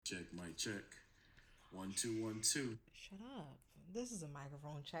Mic check. 1 2 1 2. Shut up. This is a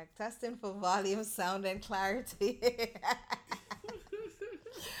microphone check. Testing for volume, sound, and clarity.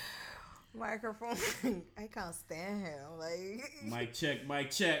 Microphone. I can't stand him. Mic check. 1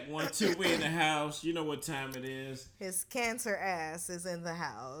 2. We in the house. You know what time it is. His cancer ass is in the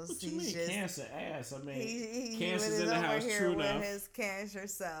house. What you mean cancer ass? I mean, cancer's he in the house. here True with enough. His cancer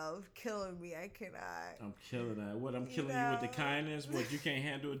self killing me. I cannot. I'm killing that. What? I'm killing you with the kindness. What? You can't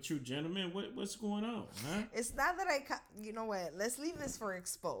handle a true gentleman? What's going on? Huh? It's not that you know what? Let's leave this for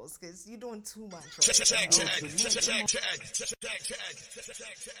exposed because you're doing too much.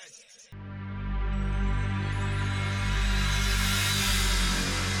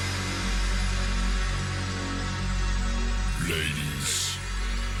 Ladies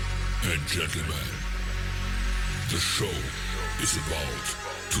and gentlemen, the show is about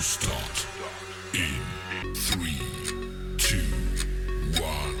to start in 3, 2,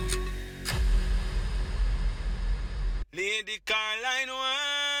 1. Lady Carline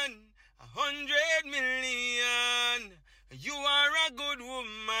 100 million. You are a good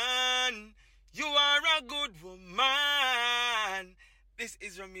woman. You are a good woman. This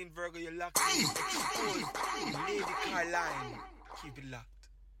is Ramin Virgo, you're locked in. Exposed. Lady Carline. Keep it locked.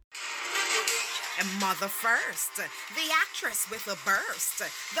 And mother first, the actress with a burst,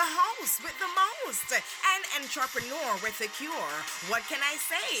 the host with the most, an entrepreneur with a cure. What can I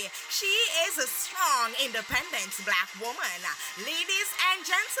say? She is a strong, independent black woman. Ladies and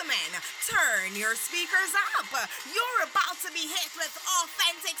gentlemen, turn your speakers up. You're about to be hit with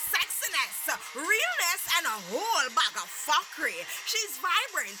authentic sexiness, realness, and a whole bag of fuckery. She's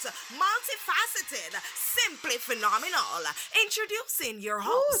vibrant, multifaceted, simply phenomenal. Introducing your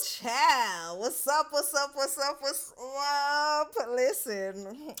host. Ooh, child. What's up?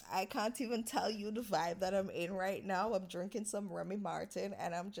 Listen, I can't even tell you the vibe that I'm in right now. I'm drinking some Remy Martin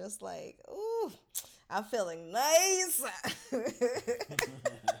and I'm just like, ooh, I'm feeling nice.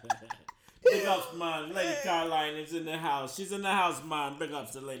 Big ups, man. Lady Carline is in the house. She's in the house, man. Big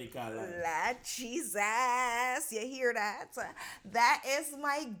ups to Lady Carline. Lord Jesus. You hear that? That is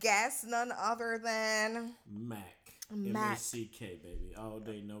my guest, none other than Mack. Mack. M-A-C-K, baby. All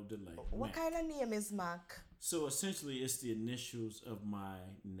day, no delay. What Mack. kind of name is Mack? So essentially, it's the initials of my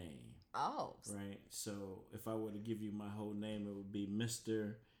name. Oh. Right? So if I were to give you my whole name, it would be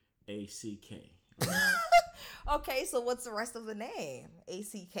Mr. A-C-K. Right? Okay, so what's the rest of the name?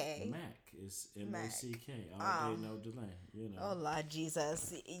 A-C-K? Mack is M-A-C-K. All day, no delay. You know. Oh, Lord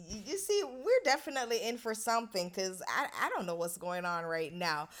Jesus. You see, we're definitely in for something because I don't know what's going on right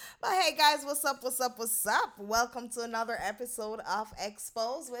now. But hey, guys, what's up? Welcome to another episode of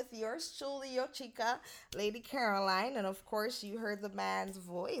Expose with yours truly, your chica, Lady Carline. And of course, you heard the man's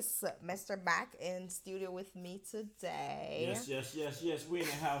voice, Mr. Mack, in studio with me today. Yes. We in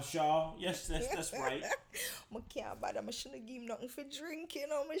the house, y'all. Yes, that's right. I can't bad. I shouldn't give him nothing for drink, you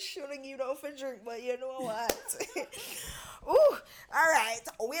know. I shouldn't give him nothing for drink, but you know what? Ooh, all right.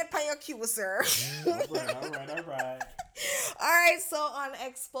 Wait for your cue, sir. All right. All right, so on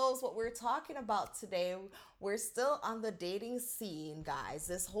Expose, what we're talking about today, we're still on the dating scene, guys.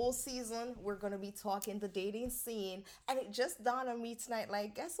 This whole season, we're going to be talking the dating scene, and it just dawned on me tonight,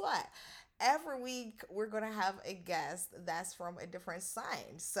 like, guess what? Every week, we're going to have a guest that's from a different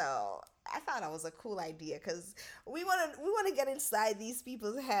sign. So I thought that was a cool idea because we want to get inside these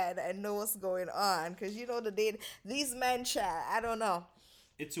people's head and know what's going on. Because, you know, these men chat, I don't know.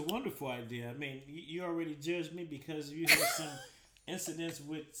 It's a wonderful idea. I mean, you already judged me because you had some incidents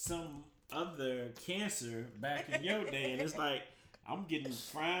with some other cancer back in your day. And it's like, I'm getting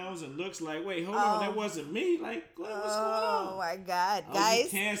frowns and looks like, wait, hold on, that wasn't me. Like, what's going on? Oh my God, oh,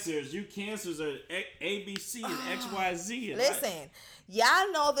 guys! You cancers are A, B, C, and X, Y, Z. Listen,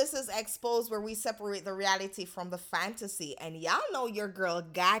 y'all know this is Exposed, where we separate the reality from the fantasy, and y'all know your girl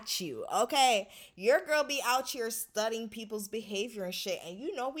got you. Okay, your girl be out here studying people's behavior and shit, and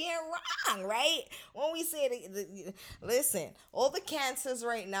you know we ain't wrong, right? When we say listen, all the cancers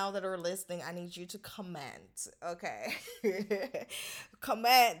right now that are listening, I need you to comment, okay?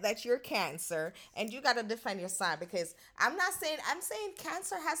 Comment that you're Cancer and you got to defend your sign because I'm saying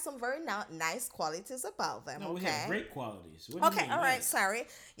Cancer has some very nice qualities about them. No, okay, we have great qualities. Okay, all right, sorry.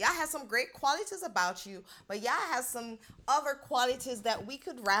 Y'all have some great qualities about you, but y'all have some other qualities that we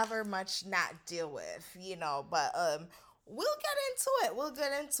could rather much not deal with, you know, but we'll get into it.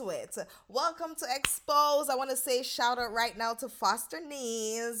 Welcome to Expose. I want to say shout out right now to Foster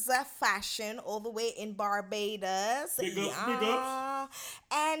Knees Fashion all the way in Barbados. Big ups.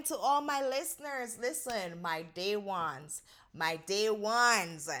 And to all my listeners, listen, my day ones, my day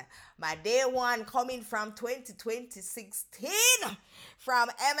one coming from 2016 from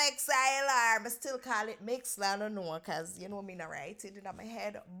MXILR. But still call it Mixler. I don't know, because you know me not right. It in my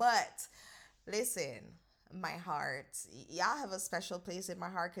head. But listen, my heart, y'all have a special place in my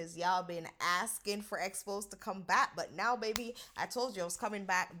heart because y'all been asking for Expos to come back. But now, baby, I told you I was coming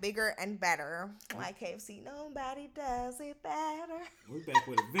back bigger and better. Like KFC, nobody does it better. We're back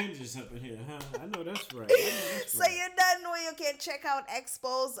with a vengeance up in here, huh? I know that's right. So you don't know you can check out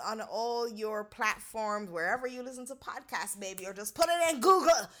Expos on all your platforms, wherever you listen to podcasts, baby, or just put it in Google.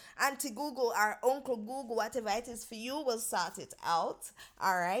 Auntie Google, our Uncle Google, whatever it is for you, will sort it out.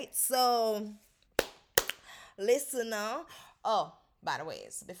 All right, so listener. Oh, by the way,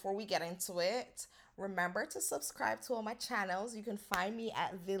 before we get into it, remember to subscribe to all my channels. You can find me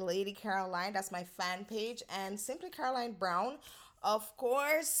at the Lady Carline. That's my fan page, and Simply Caroline Brown, of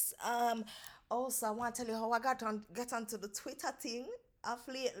course. Also, I want to tell you how I get onto the Twitter thing of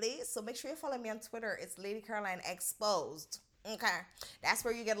lately. So make sure you follow me on Twitter. It's Lady Carline Exposed. Okay, that's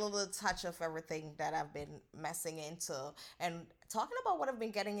where you get a little touch of everything that I've been messing into. And talking about what I've been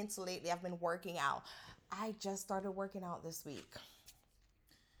getting into lately, I've been working out. I just started working out this week.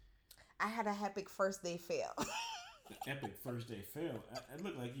 I had a epic first day fail. Epic first day fail. It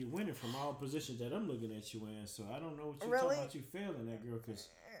looked like you winning from all positions that I'm looking at you in. So I don't know what you're talking about. You failing that girl, because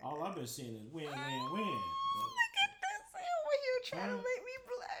all I've been seeing is win, win, win. Look at this over here trying to make me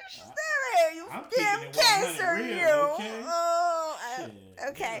blush. There, you damn cancer, real, you. Okay?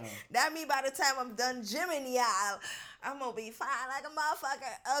 Okay. That means by the time I'm done gymming, y'all, I'm gonna be fine like a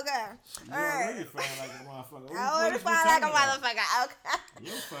motherfucker. Okay. You already fine like a motherfucker. I already fine like a motherfucker. Okay.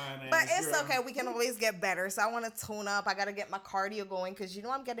 You're fine. But it's okay. We can always get better. So I want to tone up. I gotta get my cardio going because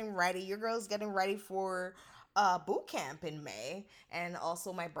I'm getting ready. Your girl's getting ready for boot camp in May, and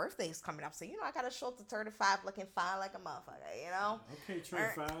also my birthday is coming up. So I gotta show up to 35 looking fine like a motherfucker. Okay, Trey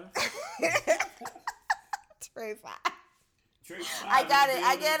 5. Trey 5. Trey 5. I got it.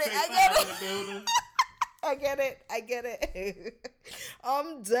 I get it.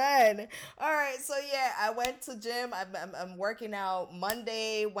 I'm done. All right. So yeah, I went to gym. I'm working out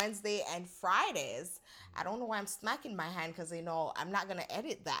Monday, Wednesday, and Fridays. I don't know why I'm smacking my hand, because I'm not gonna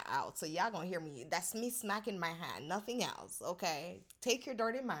edit that out. So y'all gonna hear me. That's me smacking my hand. Nothing else. Okay. Take your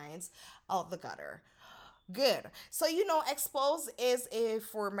dirty minds out the gutter. Good. So, Expose is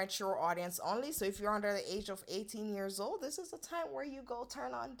for mature audience only. So if you're under the age of 18 years old, this is the time where you go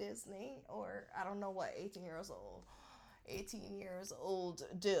turn on Disney, or I don't know what 18 years old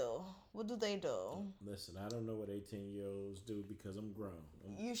do. What do they do? Listen, I don't know what 18-year-olds do because I'm grown.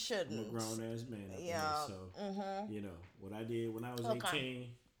 You shouldn't. I'm a grown-ass man up Yeah. there. So, what I did when I was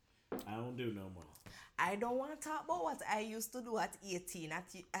 18, I don't do no more. I don't want to talk about what I used to do at 18.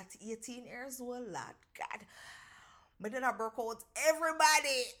 At 18 years old, Lord God. But then I broke out with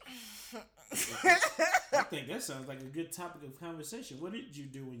everybody. I think that sounds like a good topic of conversation. What did you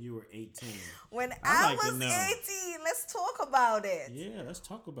do when you were 18? When I was 18, let's talk about it. Yeah, let's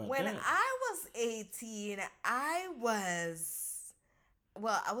talk about when that. When I was 18, I was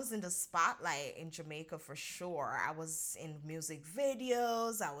in the spotlight in Jamaica for sure. I was in music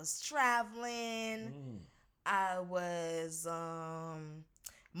videos. I was traveling. I was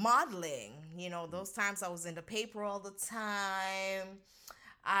modeling. Those times I was in the paper all the time.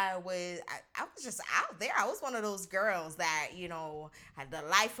 I was just out there. I was one of those girls that, had the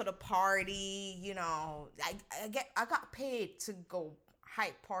life of the party. I got paid to go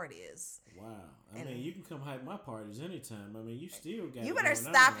hype parties. Wow. I mean, you can come hype my parties anytime. I mean, you still got. You better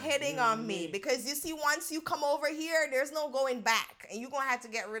stop hitting on me, because you see, once you come over here, there's no going back, and you're gonna have to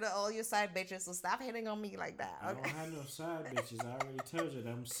get rid of all your side bitches. So stop hitting on me like that. Okay? I don't have no side bitches. I already told you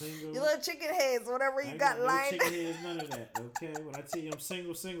that I'm single. Your little chicken heads, whatever you got lined. No chicken heads, none of that. Okay. When I tell you I'm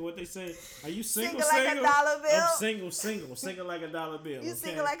single, what they say? Are you single? Like a dollar bill. I'm single like a dollar bill. You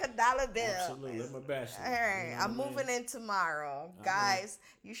single like a dollar bill. Absolutely. I'm a bachelor. All right. I'm moving in tomorrow, guys.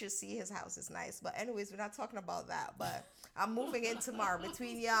 You should see his house. It's nice. But anyways, we're not talking about that. But I'm moving in tomorrow.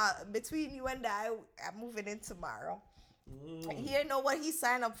 Between you and I, I'm moving in tomorrow. He didn't know what he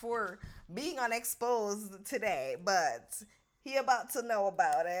signed up for being on Exposed today, but he about to know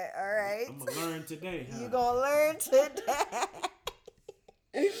about it. All right. I'm gonna learn today. Huh? You gonna learn today.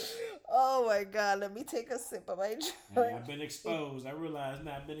 Oh my God! Let me take a sip of my drink. Hey, I've been exposed. I realize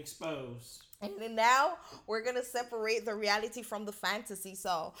now I've been exposed. And then now we're going to separate the reality from the fantasy.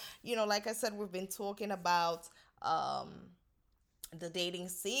 So, like I said, we've been talking about the dating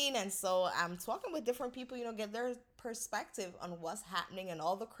scene. And so I'm talking with different people, get their perspective on what's happening and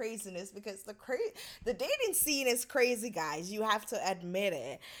all the craziness, because the dating scene is crazy, guys. You have to admit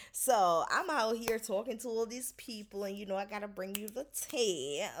it. So I'm out here talking to all these people, and I got to bring you the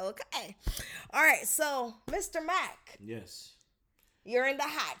tea. Okay. All right. So, Mr. Mack. Yes. You're in the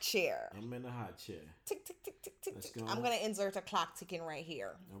hot chair. I'm in the hot chair. Tick, tick, tick, tick, tick, Let's tick. go. I'm going to insert a clock ticking right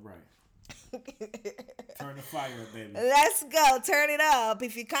here. All right. Turn the fire up, baby. Let's go. Turn it up.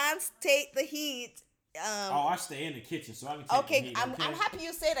 If you can't take the heat. I stay in the kitchen, so I can take the heat. I'm happy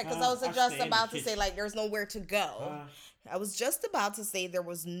you say that because I was just about to say, like, there's nowhere to go. I was just about to say there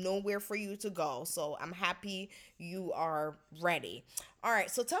was nowhere for you to go, so I'm happy you are ready. All right,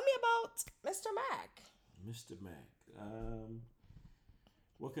 so tell me about Mr. Mack. Mr. Mack.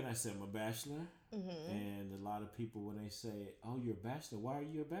 What can I say? I'm a bachelor, and a lot of people, when they say, "Oh, you're a bachelor," why are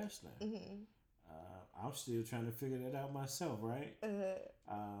you a bachelor? I'm still trying to figure that out myself, right?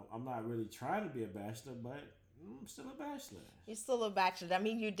 I'm not really trying to be a bachelor, but I'm still a bachelor. You're still a bachelor. That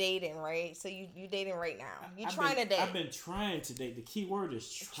means you're dating, right? So you dating right now. You're trying to date. I've been trying to date. The key word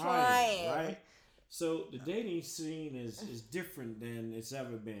is trying. Right? So the dating scene is different than it's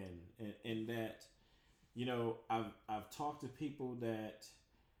ever been in that, you know, I've talked to people that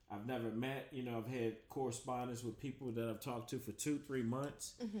I've never met. You know, I've had correspondence with people that I've talked to for 2-3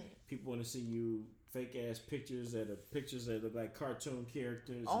 months. People want to see you fake ass pictures that look like cartoon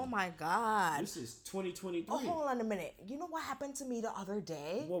characters. Oh my God. This is 2023. Oh, hold on a minute. You know what happened to me the other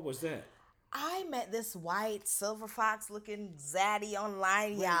day? What was that? I met this white silver fox looking zaddy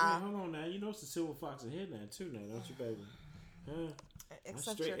online, Wait, y'all. hold on now. You know it's a silver fox in here now too now, don't you, baby? Huh?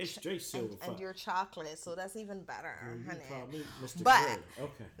 Except it's straight silver fox. and your chocolate, so that's even better, honey. You call me Mr. But Gray.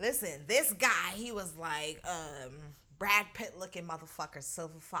 Okay. listen, this guy, he was like Brad Pitt looking motherfucker,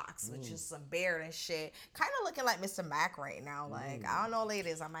 silver fox, with just some beard and shit, kind of looking like Mr. Mack right now. Like I don't know,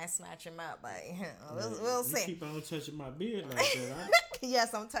 ladies, I might snatch him up, but we'll see. You keep on touching my beard like that, huh?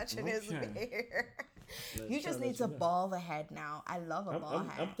 Yes, I'm touching his beard. You just need to ball the head now. I love a ball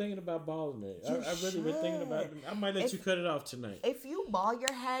head. I'm thinking about balling it. I really been thinking about it. I might let you cut it off tonight. If you ball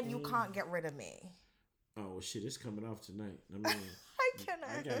your head, you can't get rid of me. Oh shit, it's coming off tonight. I mean, I cannot.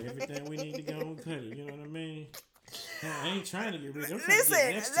 I got everything we need to go and cut it. You know what I mean? I ain't trying to get rid of it.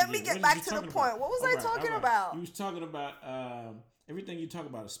 Listen, let me get back to the point. What was I talking about? You was talking about everything you talk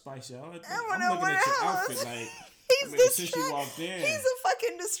about is spicy. I'm looking what at your else? outfit like Since you walked in. He's a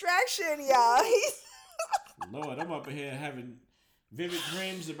fucking distraction, y'all. Lord, I'm up here having vivid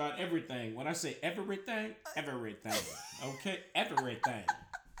dreams about everything. When I say everything, okay, everything.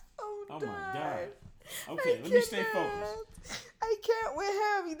 Oh my God. I Okay, let me stay focused. I can't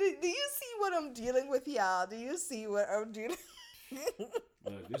with him. Do you see what I'm dealing with, y'all? Do you see what I'm dealing with?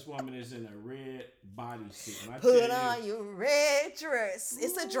 Look, this woman is in a red bodysuit. Put on your red dress.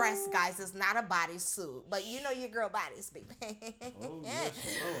 It's a dress, guys. It's not a bodysuit. But you know your girl body's big. Oh,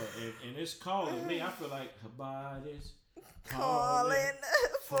 yes, Lord. And it's calling me. I feel like her body's calling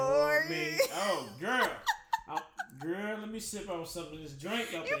for me. Oh, girl. Girl, let me sip on some of this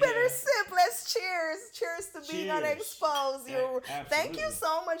drink up You in better here. sip. Let's cheers. Cheers to being unexposed. Thank you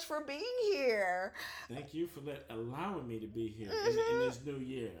so much for being here. Thank you for allowing me to be here in this new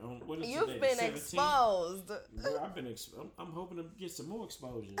year. What is You've today, been 17? exposed. Girl, I'm hoping to get some more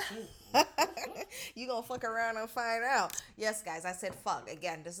exposure too. You gonna fuck around and find out. Yes, guys, I said fuck.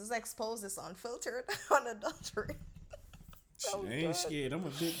 Again, this is exposed. It's unfiltered, unadulterated. I ain't scared. I'm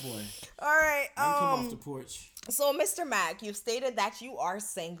a big boy. All right. I can come off the porch. So, Mr. Mack, you've stated that you are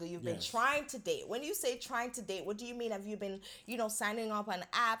single. You've been trying to date. When you say trying to date, what do you mean? Have you been, signing up on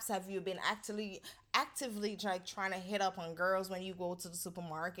apps? Have you been actively like trying to hit up on girls when you go to the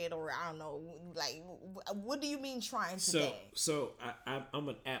supermarket, or I don't know, like what do you mean trying to date? So I'm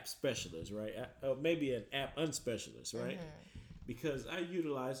an app specialist, right? Maybe an app unspecialist, right? Because I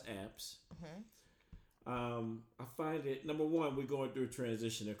utilize apps. I find it, number one, we're going through a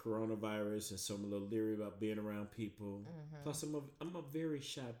transition of coronavirus, and so I'm a little leery about being around people. Plus, I'm a very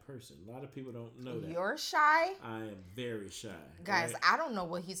shy person. A lot of people don't know that. You're shy? I am very shy. Guys, right? I don't know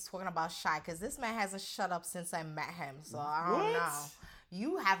what he's talking about shy, because this man hasn't shut up since I met him, so I don't know.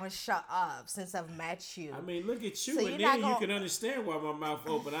 You haven't shut up since I've met you. I mean, look at you, So and then you can understand why my mouth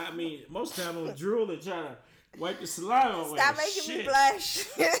open. I mean, most of the time I'm drooling and trying to wipe the saliva away. Stop making me blush.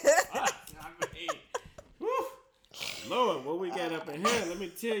 I mean, whew. Lord, what we got up in here? Let me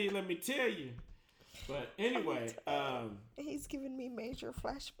tell you. But anyway, he's giving me major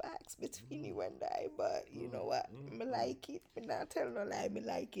flashbacks between you and I, but you know what? I like it. I'm not telling no lie, I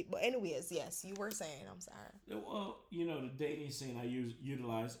like it. But anyways, yes, you were saying, I'm sorry. Well, the dating scene, I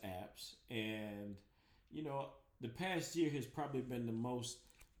utilize apps, and the past year has probably been the most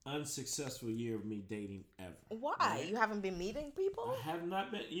unsuccessful year of me dating ever. Why? Right? You haven't been meeting people? I have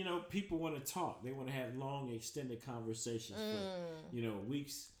not been. People want to talk. They want to have long, extended conversations for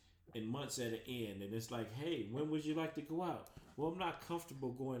weeks and months at an end. And it's like, hey, when would you like to go out? Well, I'm not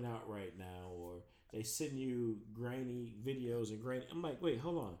comfortable going out right now. Or they send you grainy videos and grainy. I'm like, wait,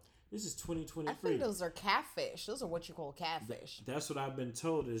 hold on. This is 2023. I think those are catfish. Those are what you call catfish. That's what I've been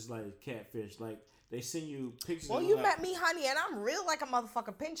told is like catfish. Like they send you pictures. Well, of you like, met me, honey, and I'm real like a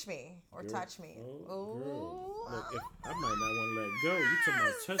motherfucker. Pinch me or girl, touch me. Girl. Look, if, I might not want to let go. You talking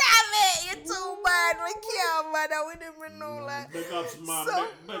about touch? Stop it! You're too bad. We can't, man. We didn't even know that. Big ups, mom. So,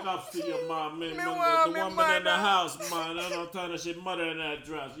 big ups to your mom, man. The want me woman in the mother. house, man. I don't tell her she mother in that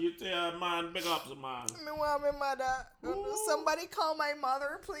dress. You tell her, man, big ups, man. Me want me mother. Somebody call my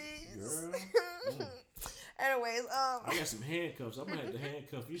mother, please. Girl. Anyways, I got some handcuffs. I'm gonna have to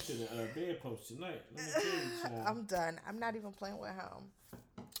handcuff you to the bedpost tonight. Let me tell you, child. I'm done. I'm not even playing with him.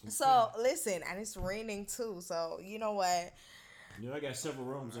 So listen, and it's raining too. So you know what? You know, I got several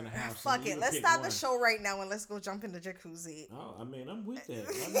rooms in the house. Fuck You it. can Let's pick stop one. the show right now and let's go jump in the jacuzzi. Oh, I mean, I'm with that.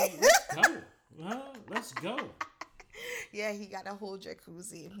 I mean, let's go. Huh? Let's go. Yeah, he got a whole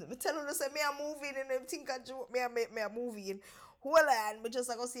jacuzzi. Me tell him to say me a movie and them think I joke me a make me a movie and hold on, but just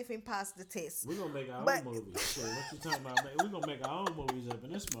like go see if he passed the test. We're gonna make our But- own movies. So what you talking about? Man? We're gonna make our own movies up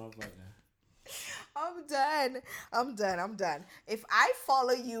in this motherfucker. I'm done. If I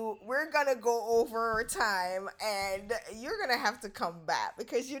follow you, we're gonna go over time and you're gonna have to come back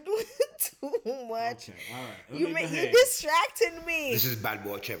because you're doing too much. Okay, all right. You're distracting me. This is Bad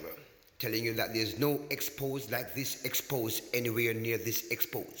Boy Trevor, telling you that there's no expose like this expose anywhere near this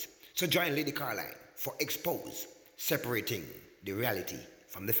expose. So join Lady Carline for Expose, separating the reality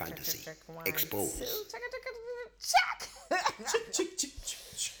from the fantasy. Check, 1, Expose. 2, check.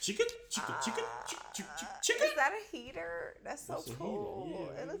 Chicken. Is that a heater? That's so That's a cool.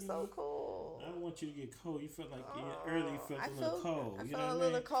 heater, yeah. It looks so cool. I don't want you to get cold. You felt like earlier felt I a little cold. I You feel know a what I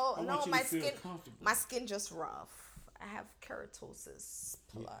little mean? cold. I No, want you my to feel skin, comfortable. my skin just rough. I have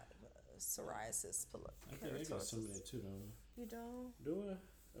psoriasis. I think I got some of that too, though. You don't? Do I?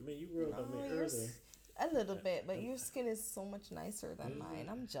 I mean, you rubbed on me you're earlier. a little bit, but your skin is so much nicer than mine.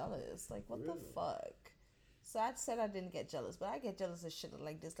 I'm jealous. Like, what the fuck? So I said I didn't get jealous, but I get jealous of shit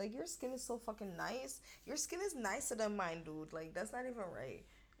like this. Like, your skin is so fucking nice. Your skin is nicer than mine, dude. Like, that's not even right.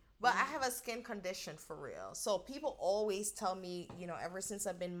 But I have a skin condition for real. So people always tell me, you know, ever since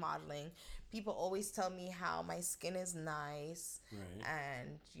I've been modeling, people always tell me how my skin is nice. Right.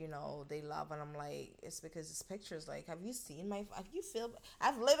 And, you know, they love, and I'm like, it's because it's pictures. Like, I've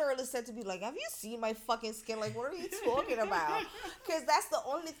literally said to be like, have you seen my fucking skin? Like, what are you talking about? Because that's the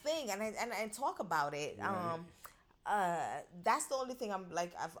only thing. And I talk about it. Right. That's the only thing I'm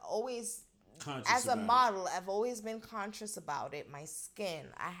like, I've always... Conscious As a about model, I've always been conscious about it. My skin,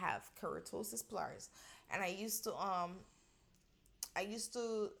 I have keratosis pilaris, and I used to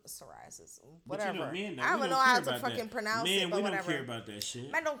psoriasis, whatever. But you know, men, I don't know how to fucking pronounce it, but we whatever. don't care about that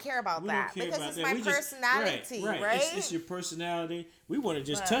shit. Men don't care about We that don't care because about it's that. my We just- personality, right? It's your personality. We want to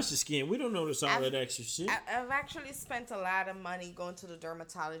just But touch the skin. We don't notice all that extra shit. I've actually spent a lot of money going to the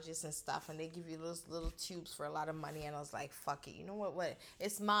dermatologist and stuff, and they give you those little tubes for a lot of money, and I was like, fuck it. You know what?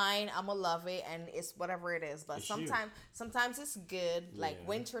 It's mine. I'm gonna love it, and it's whatever it is. But It's you. sometimes it's good. Like Yeah.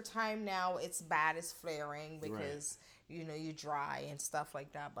 winter time now, it's bad. It's flaring because you know you dry and stuff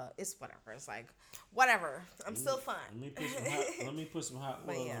like that. But it's whatever. It's like whatever. I'm still fine. Let me put some hot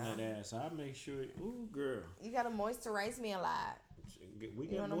But oil yeah. on that ass. I'll make sure. Ooh, girl. You gotta moisturize me a lot. We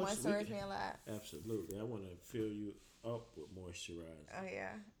You got wanna moisturize me a lot? Absolutely. I want to fill you up with moisturizer. Oh yeah.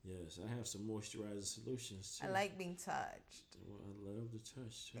 Yes, I have some moisturizer solutions too. I like being touched. Well, I love the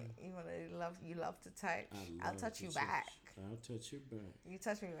touch too. You love to touch. I'll love touch the you back. I'll touch you back. You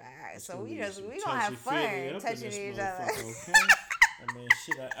touch me back. It's So gonna we be some gonna have touchy-feely fun up in touching this each other. motherfucker, Okay? I mean,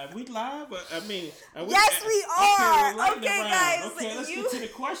 shit. We live? I mean, Yes, we are. Okay, guys, Okay, let's you- get to the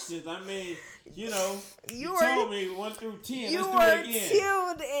questions. I mean, you know, you You told were- me 1 through 10. You Let's were do it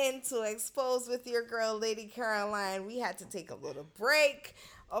again. tuned in to Expose with your girl, Lady Carline. We had to take a little break.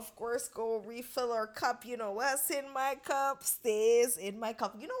 Of course, go refill our cup. You know what's in my cup stays in my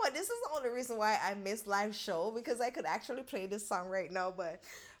cup. You know what? This is the only reason why I miss live show, because I could actually play this song right now, but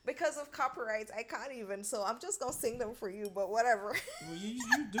because of copyrights, I can't even. So I'm just gonna sing them for you. But whatever. Well, you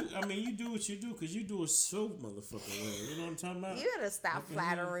do. I mean, you do what you do because you do it so motherfucking well. You know what I'm talking about? You gotta stop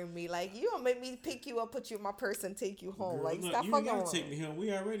flattering me. Like, you gonna make me pick you up, put you in my purse, and take you home. Girl, Like, look, stop you fucking ain't around. gotta take me home.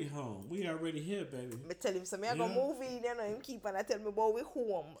 We already home. We already here, baby. I tell him, so me I go Yeah. movie, then him keep on. I tell me, boy, we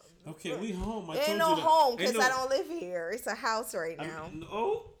home. Okay, we home. I Ain't told no you that. home Ain't because no- I don't live here. It's a house right now.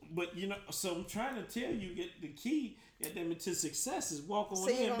 But you know, so I'm trying to tell you, get the key, get them into success is walk on So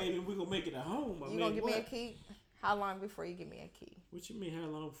you in, gonna- baby. We're gonna make it a home. You gonna give me a key? How long before you give me a key? What you mean? How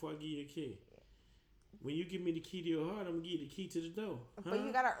long before I give you a key? when you give me the key to your heart, I'm gonna give you the key to the door. Huh? But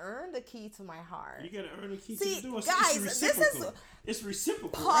you gotta earn the key to my heart. You gotta earn the key See, to the door. guys, it's this reciprocal. is It's reciprocal.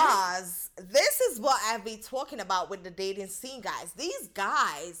 pause. Right? This is what I be talking about with the dating scene, guys. These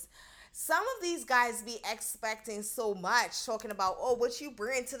guys, some of these guys be expecting so much, talking about, oh, what you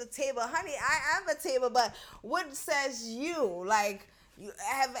bring to the table, honey. I am a table, but what says you? Like,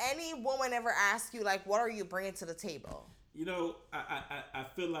 have any woman ever asked you, like, what are you bringing to the table? You know, I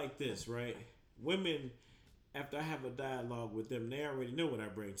feel like this, right? Women, after I have a dialogue with them, they already know what I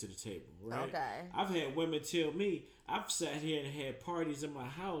bring to the table, right? Okay. I've had women tell me, I've sat here and had parties in my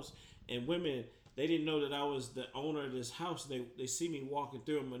house, and women, they didn't know that I was the owner of this house. They see me walking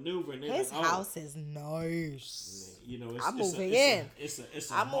through a maneuver, and his house is nice. You know, I'm moving in.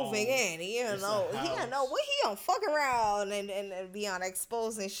 I'm moving in. You know, he don't know what he don't fuck around and be on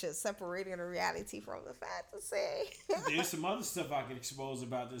exposing shit, separating the reality from the fantasy. There's some other stuff I can expose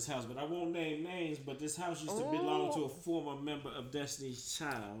about this house, but I won't name names. But this house used to belong to a former member of Destiny's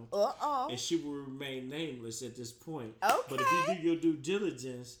Child, and she will remain nameless at this point. Okay. But if you do your due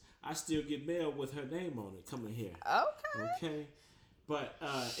diligence, I still get mail with her name on it coming here. Okay. But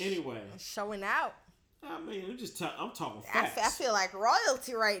anyway, showing out. I mean, I'm talking facts. I feel like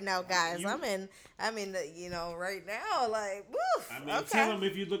royalty right now, guys. I'm in you know, right now, like, woof. I mean, tell them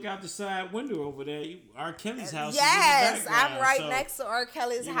if you look out the side window over there, R. Kelly's house. Yes, is in the background. I'm right next to R.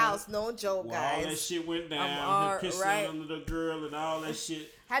 Kelly's house. No joke, guys. All that shit went down. Him pissing on the girl and all that shit.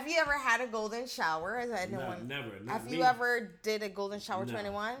 Have you ever had a golden shower? Is that anyone? No, never. Have you ever did a golden shower to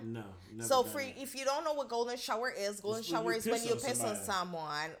anyone? No, never. So if you don't know what golden shower is, golden shower is when you piss on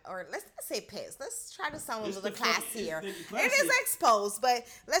someone, or let's not say piss. Let's try to sound a little classier. It is exposed, but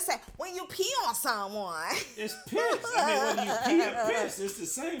let's say when you pee on someone. It's piss. I mean, when you pee and piss, it's the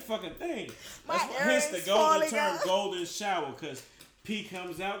same fucking thing. Hence the term golden shower, because pee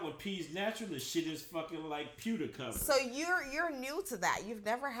comes out when pee's natural. The shit is fucking like pewter covered. So you're new to that. You've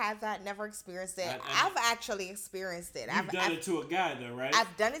never had that, never experienced it. I've actually experienced it. I've done it to a guy though, right?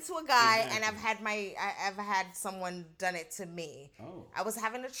 I've done it to a guy, and I've had someone done it to me. Oh. I was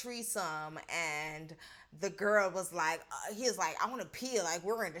having a threesome, and the girl was like, he was like, I want to pee. Like,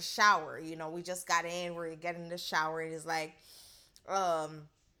 we're in the shower. You know, we just got in. We're getting in the shower, and he's like,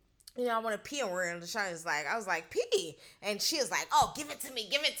 you know, I want to pee, and we're in the shower. I was like, pee. And she was like, oh, give it to me.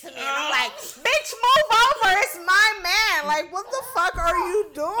 And I'm like, bitch, move over. It's my man. Like, what the fuck are you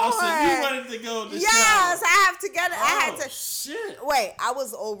doing? Oh, so you wanted to go to the shower. Yes, I have to get it. Oh, I had to. Shit. Wait, I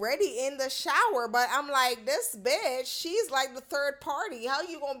was already in the shower, but I'm like, this bitch, she's like the third party. How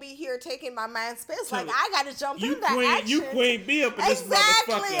you gonna be here taking my man's piss? Like, I gotta jump in that action. You queen bee up in this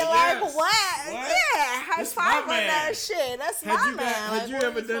motherfucker. Like, yes. what? Yeah, high five on that shit. That's my man. Had you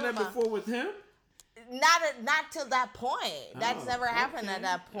ever done that before with him? Not till that point. That's never happened at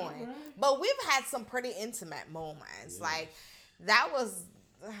that point. Right. But we've had some pretty intimate moments. Yeah. Like, that was,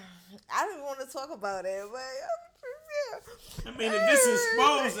 I don't even want to talk about it, but I mean, if this is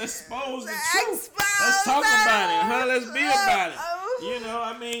expose the truth. Let's talk about it, huh? Let's be about it. You know,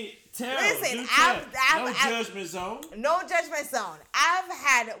 I mean, listen, no judgment zone. No judgment zone. I've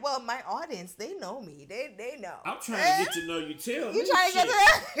had, my audience, they know me. They know. I'm trying to get to know you. Tell me. You trying to get to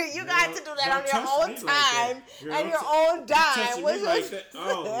that? You got to do that on your own time and your own dime. Like that.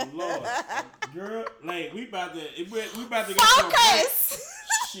 Oh Lord, girl, like we about to focus.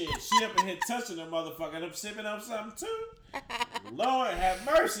 Shit, she up in here touching the motherfucker and I'm sipping on something too. Lord have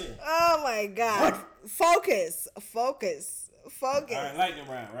mercy. Oh my God. Focus. All right, lightning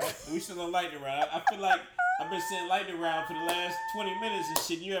round, right? We still on lightning round. I feel like I've been saying lightning round for the last 20 minutes and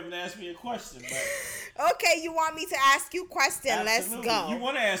shit. You haven't asked me a question, but okay, you want me to ask you a question? Absolutely. Let's go. You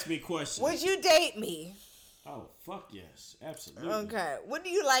want to ask me a question? Would you date me? Oh, fuck yes. Absolutely. Okay. What do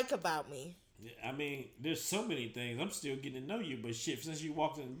you like about me? I mean, there's so many things. I'm still getting to know you, but shit, since you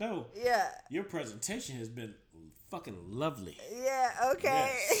walked in the door, your presentation has been fucking lovely. Yeah,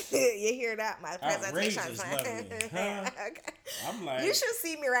 okay. Yes. You hear that? My presentation is lovely. Huh? Okay. I'm like, you should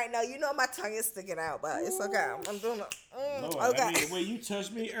see me right now. You know my tongue is sticking out, but it's okay. I'm doing it. Lord, okay. I mean, when you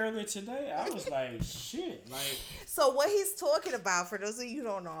touched me earlier today, I was like, shit. Like, so what he's talking about, for those of you who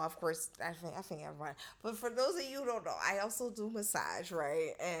don't know, of course, I think everybody, but for those of you who don't know, I also do massage,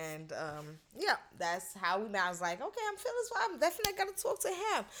 right? And yeah, that's how we met. I was like, okay, I'm feeling this vibe. I'm definitely gonna talk to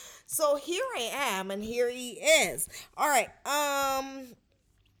him. So here I am, and here he is. All right.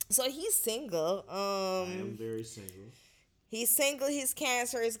 So he's single. I am very single. He's single. He's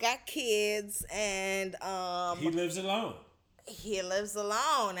cancer. He's got kids, and he lives alone. He lives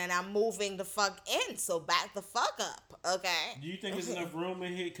alone, and I'm moving the fuck in. So back the fuck up, okay? Do you think there's enough room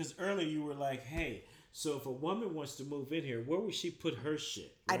in here? Because earlier you were like, "Hey, So if a woman wants to move in here, where would she put her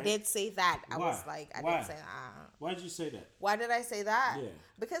shit? Right? I did say that. I Why? was like, I Why? did say, Why did you say that? Why did I say that? Yeah.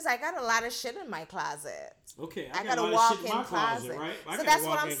 Because I got a lot of shit in my closet. Okay, I got got a a lot of shit in walk-in my closet, closet. right? I So got a that's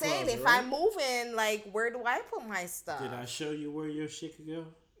what I'm walk-in saying. closet, If right? I move in, like, where do I put my stuff? Did I show you where your shit could go?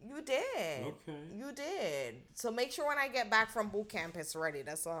 You did. Okay. You did. So make sure when I get back from boot camp, it's ready.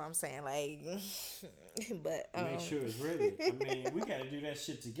 That's all I'm saying. Like, but Make sure it's ready. I mean, we got to do that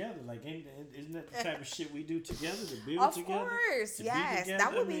shit together. Like, isn't that the type of shit we do together to build of together? course, To be yes, together?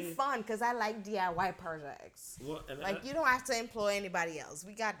 that would I be mean, fun because I like DIY projects. Well, Like, you don't have to employ anybody else.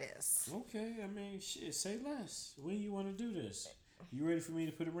 We got this. Okay, I mean, shit. Say less. When you want to do this? You ready for me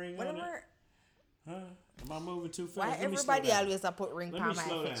to put a ring on it? Whenever. Huh? Am I moving too fast? Why Let me slow everybody down. always a put ring Let on me my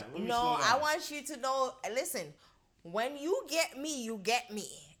slow down. picture? Let me No, slow I down. want you to know. Listen, when you get me, you get me,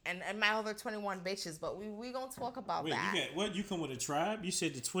 and my other 21 bitches. But we gonna talk about Wait, that. you got what? You come with a tribe? You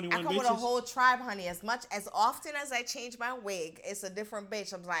said the 21 I come bitches? with a whole tribe, honey. As often as I change my wig, it's a different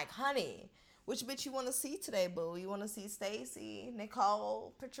bitch. I'm like, honey, which bitch you want to see today, boo? You want to see Stacy,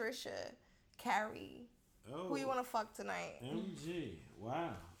 Nicole, Patricia, Carrie? Oh, Who you want to fuck tonight? MG.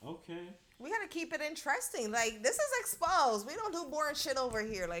 Wow. Okay. We gotta keep it interesting. Like, this is exposed. We don't do boring shit over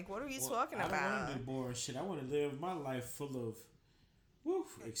here. Like, what are you talking I about? don't want to do boring shit. I want to live my life full of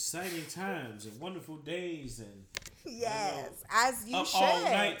exciting times and wonderful days and Yes, as you up should. all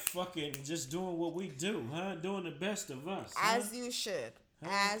night fucking just doing what we do, huh? Doing the best of us. Huh? As you should. Huh?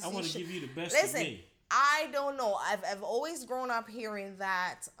 As I you want to should. give you the best Listen, of me. I don't know. I've always grown up hearing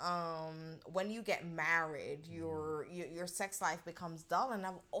that when you get married, your sex life becomes dull, and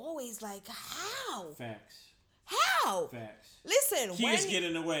I'm always like, how? Facts. How? Facts. Listen, Kids get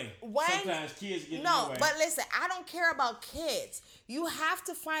in the way. Sometimes kids get in the way. No, but listen, I don't care about kids. You have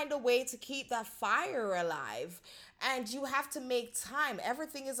to find a way to keep that fire alive. And you have to make time.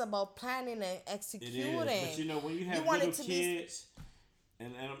 Everything is about planning and executing. It is. But you know, when you have want little it to kids,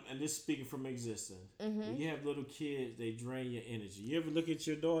 and this speaking from existence, when you have little kids, they drain your energy. You ever look at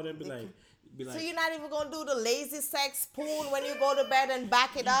your daughter and be like, so you're not even gonna do the lazy sex spoon when you go to bed and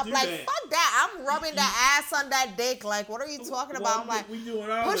back it up? do Like, that. fuck that. I'm rubbing the ass on that dick. Like, what are you talking about? I'm like, we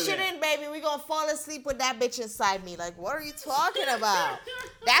doing all push of it that. in, baby. We gonna fall asleep with that bitch inside me. Like, what are you talking about?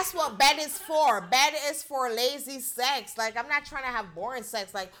 That's what bed is for. Bed is for lazy sex. Like, I'm not trying to have boring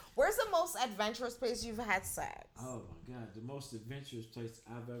sex. Like, where's the most adventurous place you've had sex? Oh my God, the most adventurous place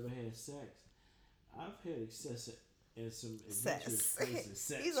I've ever had sex. I've had excessive and some adventurous places.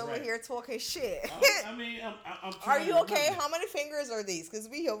 Sex, He's over right? here talking shit. I mean, I'm Are trying you to okay? remember. How many fingers are these? Because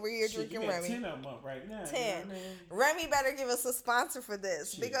we over here Shit, drinking you got Remy. 10 of them up right now. 10. You know what I mean? Remy better give us a sponsor for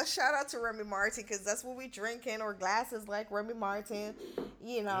this. Shit. Because shout out to Remy Martin, because that's what we drinking, or glasses like Remy Martin.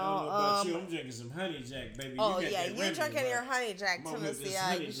 You know. I don't know about you. I'm drinking some honey jack, baby. Oh you got yeah, that you Remy, drinking but your honey jack I'm gonna whip Tennessee. this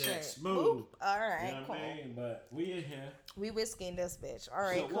I honey you jack should. smooth. Boop. All right, You know cool. what I mean? But we in here. We whisking this bitch. All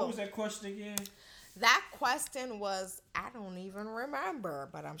right, So cool. what was that question again? That question was, I don't even remember,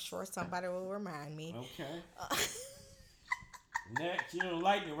 but I'm sure somebody will remind me. Okay. Next, you know,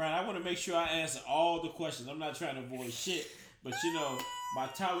 lightning round. I want to make sure I answer all the questions. I'm not trying to avoid shit, but you know, my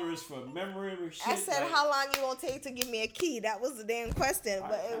tolerance for memory and shit. I said, like, how long you gonna take to give me a key? That was the damn question,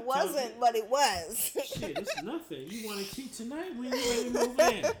 but I it told wasn't. you. But it was. Shit, it's nothing. You want to keep tonight when you ready to move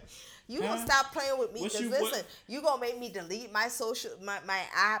in? You gonna stop playing with me? What Because you- listen, what- you gonna make me delete my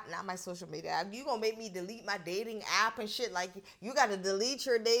app, not my social media app. You gonna make me delete my dating app and shit. Like, you gotta delete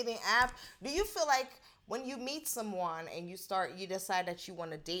your dating app. Do you feel like when you meet someone and you decide that you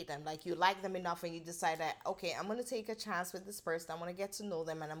want to date them, like you like them enough and you decide that, okay, I'm gonna take a chance with this person. I want to get to know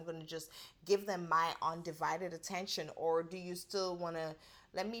them and I'm gonna just give them my undivided attention? Or do you still want to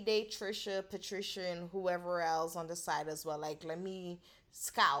let me date Trisha, Patricia, and whoever else on the side as well? Like, let me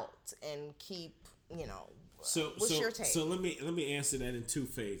scout and keep, what's your take? So let me answer that in two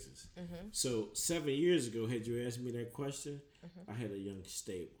phases. Mm-hmm. So 7 years ago, had you asked me that question, I had a young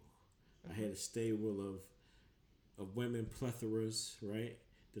stable. I had a stable of women plethoras, right?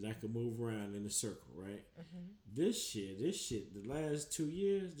 That I could move around in a circle, right? This shit, the last 2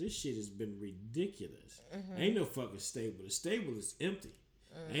 years, this shit has been ridiculous. Ain't no fucking stable. The stable is empty.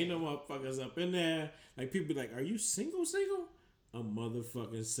 Ain't no motherfuckers up in there. Like, people be like, are you single? I'm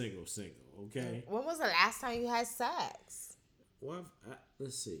motherfucking single, okay? When was the last time you had sex? Well,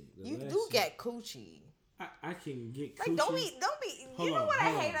 let's see. You do get coochie. I can get Like, coochie. don't be. You know what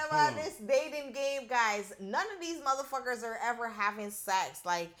I hate about this dating game, guys? None of these motherfuckers are ever having sex.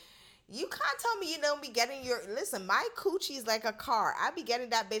 Like, you can't tell me you don't be getting listen, my coochie is like a car. I be getting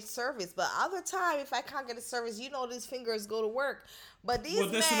that bitch service. But other time, if I can't get a service, these fingers go to work. But these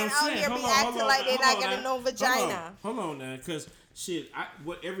men out here be acting like they're not getting no vagina. Hold on now, because shit,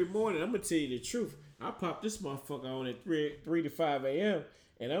 every morning, I'm going to tell you the truth. I pop this motherfucker on at 3 to 5 a.m.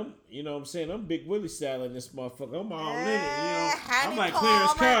 And I'm, you know what I'm saying, I'm Big Willie style in this motherfucker. I'm all in it, you know. I'm like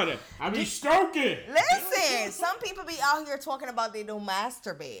Clarence Carter. I be stroking. Listen, some people be out here talking about they don't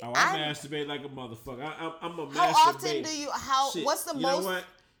masturbate. Oh, I masturbate like a motherfucker. I'm a masturbate. How often do you, what's the you most? Know what?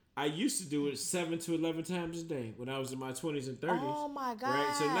 I used to do it 7 to 11 times a day when I was in my 20s and 30s. Oh my God.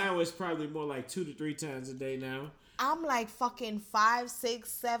 Right? So now it's probably more like 2 to 3 times a day now. I'm like fucking 5,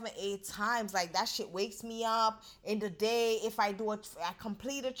 6, 7, 8 times. Like that shit wakes me up in the day. If I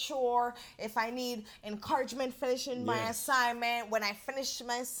complete a chore, if I need encouragement finishing my assignment, when I finish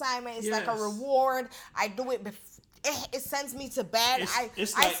my assignment, it's like a reward. I do it before it sends me to bed. I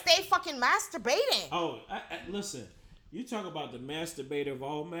stay fucking masturbating. Oh, listen. You talk about the masturbator of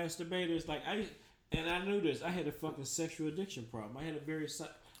all masturbators. Like I knew this. I had a fucking sexual addiction problem. I had a very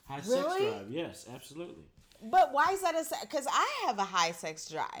high sex drive. Yes, absolutely. But why is that because I have a high sex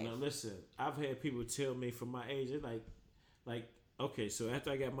drive. Now listen, I've had people tell me from my age, they're like, okay, so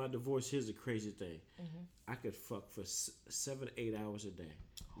after I got my divorce, here's the crazy thing. Mm-hmm. I could fuck for 7 to 8 hours a day,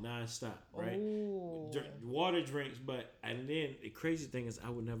 nonstop, right? Water drinks, and then the crazy thing is I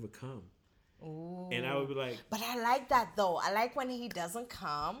would never come. Ooh. And I would be like, but I like that though. I like when he doesn't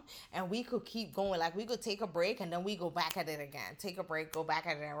come and we could keep going. Like we could take a break and then we go back at it again. Take a break, go back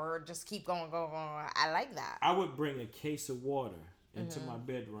at it, or just keep going. I like that. I would bring a case of water into my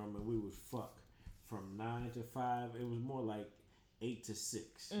bedroom and we would fuck from 9 to 5. It was more like 8 to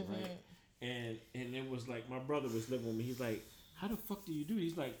 6, right? And it was like my brother was living with me. He's like, how the fuck do you do?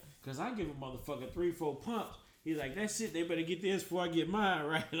 He's like, cause I give a motherfucker 3-4 pumps. He's like, that's it. They better get this before I get mine,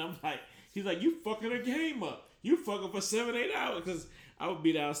 right? And I'm like. He's like, you fucking a game up. You fucking for 7, 8 hours. Because I would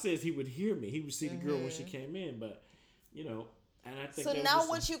be downstairs. He would hear me. He would see the girl when she came in. But, you know, and I think so now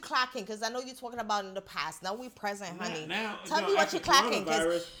what you clocking? Because I know you're talking about in the past. Now we present, honey. Tell me what you're clocking.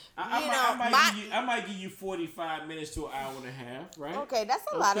 Because, I might give you 45 minutes to an hour and a half, right? Okay, that's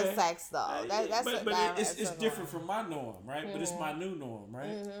a lot of sex, though. It's different from my norm, right? But it's my new norm,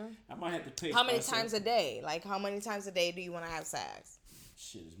 right? I might have to pay. How many times a day? Like, how many times a day do you want to have sex?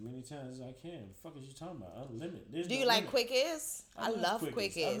 Shit, as many times as I can. The fuck is you talking about? Unlimited. Do you like quickies? I love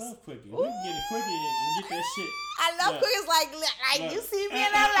quickies. I love quickies. We can get a quickie and get that shit. I love quickies. Like you see me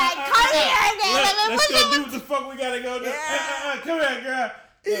and I'm like, come here, girl. Let's go do what the fuck we gotta go do. Come here, girl.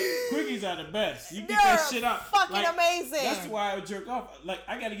 Look, quickies are the best. You get that shit out. Fucking amazing. That's why I would jerk off. Like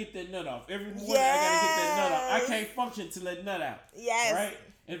I gotta get that nut off every morning. I gotta get that nut off. I can't function till that nut out. Yes. Right.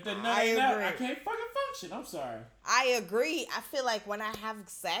 If the nut ain't out, I can't fucking function. I'm sorry. I agree. I feel like when I have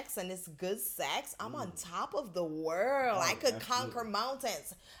sex and it's good sex, I'm on top of the world. I could conquer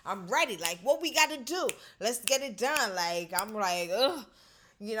mountains. I'm ready. Like, what we got to do? Let's get it done. Like, I'm like, ugh.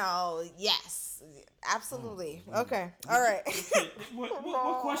 You know, yes. Absolutely. Okay. All right.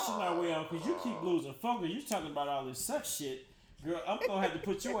 What question are we on? Because you keep losing focus. You talking about all this sex shit. Girl, I'm going to have to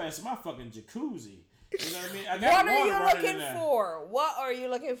put your ass in my fucking jacuzzi. You know what I mean? I got what are you looking for? What are you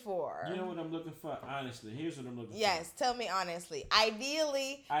looking for? You know what I'm looking for? Honestly, here's what I'm looking for. Yes, tell me honestly.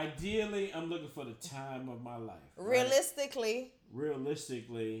 Ideally, I'm looking for the time of my life. Realistically,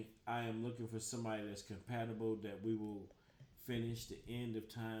 I am looking for somebody that's compatible, that we will finish the end of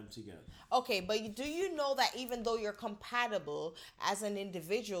time together. Okay, but do you know that even though you're compatible as an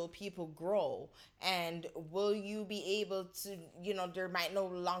individual, people grow, and will you be able to, you know, there might no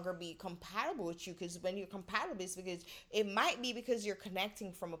longer be compatible with you, because when you're compatible, it's because it might be because you're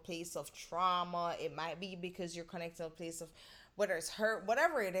connecting from a place of trauma. It might be because you're connecting to a place of whether it's hurt,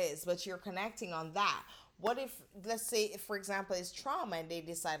 whatever it is, but you're connecting on that. What if, let's say, if, for example, it's trauma and they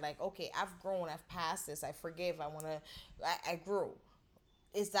decide like, okay, I've grown, I've passed this, I forgive, I grew.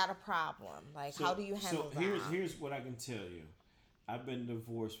 Is that a problem? Like, how do you handle that? Here's what I can tell you. I've been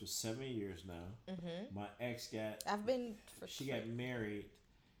divorced for 7 years now. Mm-hmm. My ex got married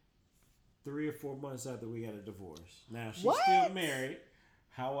 3 or 4 months after we got a divorce. Now, she's still married.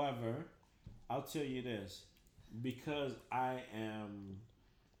 However, I'll tell you this. Because I am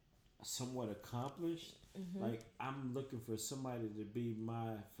somewhat accomplished, like I'm looking for somebody to be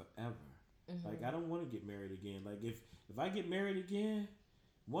my forever. Like I don't want to get married again. Like if I get married again,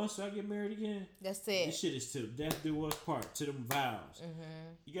 once I get married again, that's it. This shit is to death do us part, to them vows.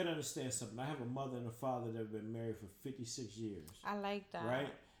 You gotta understand something. I have a mother and a father that have been married for 56 years. I like that. Right?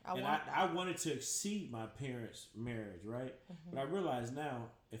 I wanted to exceed my parents' marriage, right? But I realize now,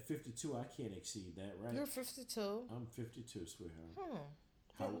 at 52, I can't exceed that, right? You're 52. I'm 52, sweetheart.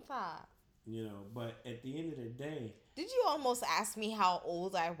 Didn't thought. You know, but at the end of the day, Did you almost ask me how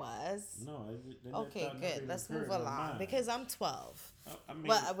old I was? no. Okay, good. Let's move along because I'm 12. I mean,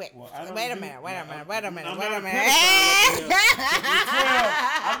 Well, wait a minute. I'm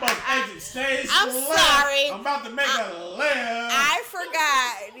about to exit stage. I'm sorry. I'm about to make a left. I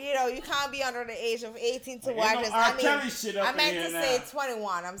forgot. You know, you can't be under the age of 18 to watch this. I meant to say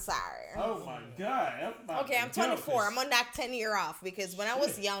 21. I'm sorry. Oh my God. Okay, I'm 24. I'm gonna knock 10 years off because when I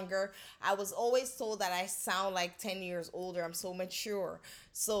was younger, I was always told that I sound like 10 years older. I'm so mature.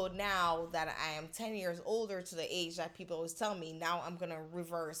 So now that I am 10 years older to the age that people always tell me, now I'm gonna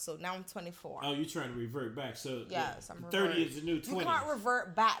reverse. So now I'm 24. Oh, you're trying to revert back. So yes, I'm 30 is the new 20. You can't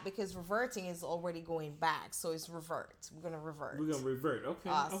revert back because reverting is already going back. So it's revert. We're gonna revert. We're gonna revert. Okay.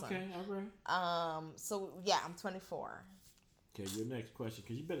 Awesome. Okay. All right. So yeah, I'm 24. Okay, your next question,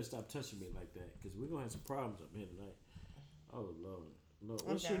 because you better stop touching me like that, because we're gonna have some problems up here tonight. Oh Lord.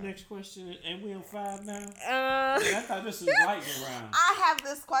 What's your next question? And we on 5 now? I thought this was lightning round. I have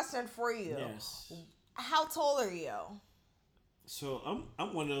this question for you. Yes. How tall are you? So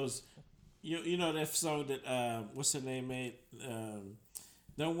I'm one of those. You know that song that what's her name made?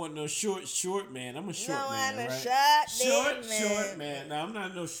 Don't want no short man. I'm a short man, right? Short man. Now I'm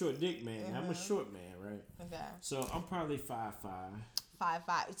not no short dick man. I'm a short man, right? Okay. So I'm probably 5'5".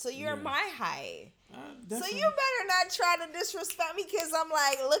 5'5". So you're my height. So Definitely. you better not try to disrespect me because I'm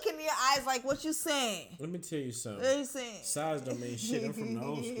like looking in your eyes like, what you saying? Let me tell you something. What you saying? Size don't mean shit. I'm from the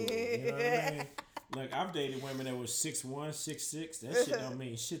old school. You know what I mean? Like, I've dated women that was 6'1", 6'6". That shit don't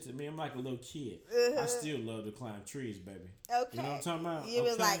mean shit to me. I'm like a little kid. I still love to climb trees, baby. Okay. You know what I'm talking about? You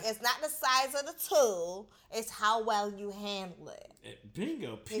was like, it's not the size of the tool. It's how well you handle it.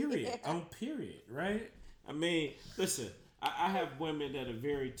 Bingo. Period. On period. Right? I mean, listen. I have women that are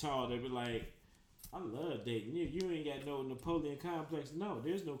very tall. They be like, I love dating you. You ain't got no Napoleon complex. No,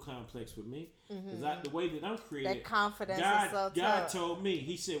 there's no complex with me. Because the way that I'm created, that confidence God, is so God tough. told me,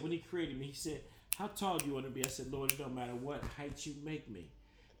 he said, when he created me, he said, how tall do you want to be? I said, Lord, it don't matter what height you make me.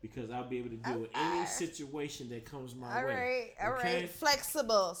 Because I'll be able to deal with any situation that comes my way. All right.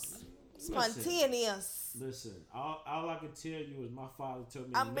 Flexible. Spontaneous. Listen, all I can tell you is my father told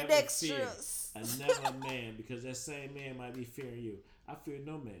me ambidextrous. Never man, because that same man might be fearing you. I fear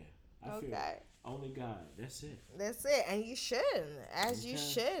no man. I fear only God. That's it. That's it. And you shouldn't. You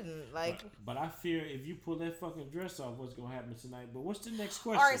shouldn't. Like, but I fear if you pull that fucking dress off, what's going to happen tonight. But what's the next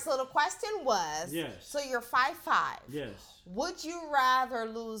question? All right, so the question was, yes. So you're 5'5". Yes. Would you rather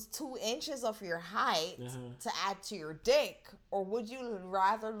lose 2 inches of your height to add to your dick, or would you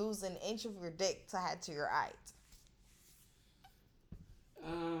rather lose an inch of your dick to add to your height?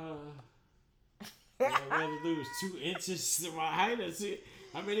 I'd rather lose 2 inches to my height.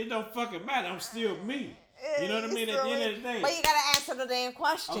 I mean, it don't fucking matter. I'm still me. You know what I mean? At the end of the day. But you gotta answer the damn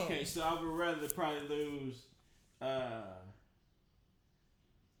question. Okay, so I would rather probably lose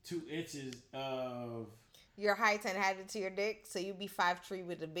 2 inches of your height and add it to your dick, so you'd be 5'3"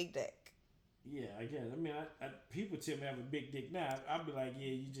 with a big dick. Yeah, I guess. I mean, people tell me I have a big dick now. I'll be like, yeah,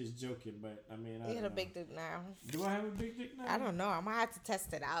 you just joking, but I mean, you got a big dick now. Do I have a big dick now? I don't know. I'm gonna have to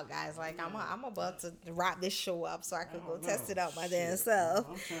test it out, guys. Like, I'm about to wrap this show up so I can go test it out my damn self.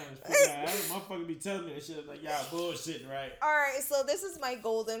 I'm trying to figure out. Motherfucker be telling me that shit like y'all bullshitting, right? All right, so this is my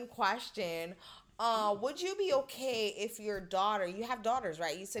golden question. Would you be okay if your daughter? You have daughters,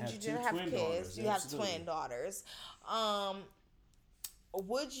 right? You said you didn't have kids. Daughters, you have twin daughters.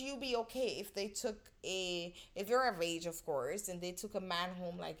 Would you be okay if they took if you're of age, of course, and they took a man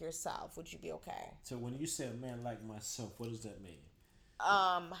home like yourself? Would you be okay? So when you say a man like myself, what does that mean?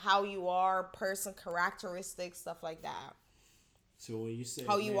 How you are, person, characteristics, stuff like that. So when you say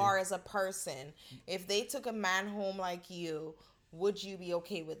how you are as a person, if they took a man home like you, would you be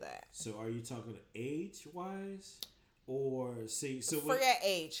okay with that? So are you talking age wise? Or forget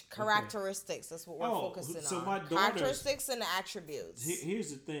age, characteristics. That's what we're focusing on. My characteristics and attributes.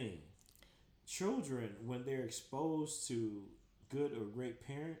 Here's the thing: children, when they're exposed to good or great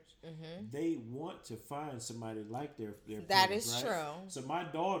parents, they want to find somebody like their parents. That is right? true. So my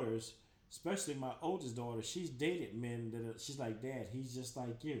daughters, especially my oldest daughter, she's dated men that she's like, Dad, he's just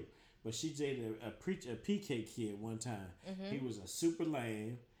like you. But she dated a PK kid one time. He was a super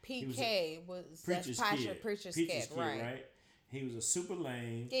lame. PK was preacher's kid, right? He was a super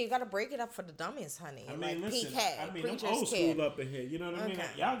lame. Yeah, you got to break it up for the dummies, honey. I mean, like listen, PK, I'm old school up in here. You know what I mean?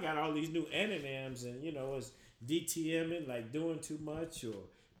 Y'all got all these new anonyms, and it's DTMing, like doing too much, or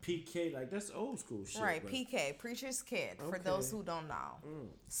PK, like that's old school shit. Right, but, PK, preacher's kid. For Okay. those who don't know,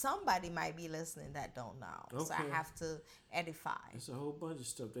 somebody might be listening that don't know, so I Okay. have to edify. It's a whole bunch of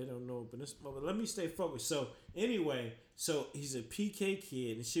stuff they don't know, but let me stay focused. So anyway, so he's a PK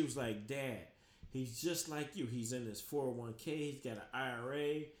kid, and she was like, "Dad, he's just like you. He's in his 401k. He's got an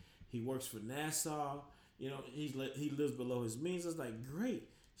IRA. He works for NASA. You know, he lives below his means." I was like, "Great."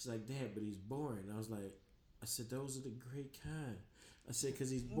 She's like, "Dad, but he's boring." I said, "Those are the great kind." I said, "Cause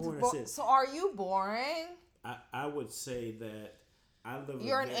he's boring." I said, So are you boring? I would say that I live.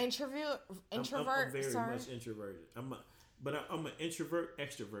 You're an introvert. I'm very much introverted. I'm an introvert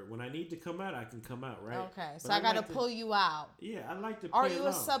extrovert. When I need to come out, I can come out, right? Okay, so But I gotta like to- pull you out. Yeah, I like to. Are play you a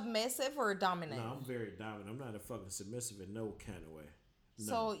along. submissive or a dominant? No, I'm very dominant. I'm not a fucking submissive in no kind of way. No.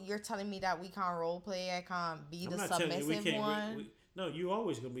 So you're telling me that we can't role play? I can't be I'm the not telling you submissive one? No, you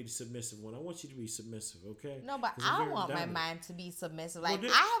always gonna be the submissive one. I want you to be submissive, okay? No, but 'Cause I'm I very want my dominant. man to be submissive. Like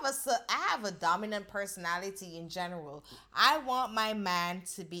Well, I have a dominant personality in general. I want my man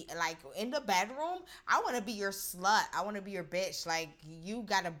to be like in the bedroom. I want to be your slut. I want to be your bitch. Like you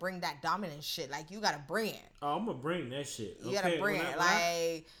gotta bring that dominant shit. Like you gotta bring it. Oh, I'm gonna bring that shit. You gotta bring it.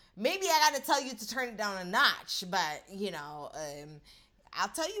 Like maybe I gotta tell you to turn it down a notch, but I'll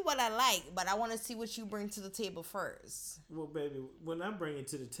tell you what I like, but I want to see what you bring to the table first. Well, baby, when I bring it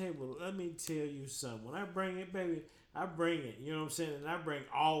to the table, let me tell you something. When I bring it, baby, I bring it. You know what I'm saying? And I bring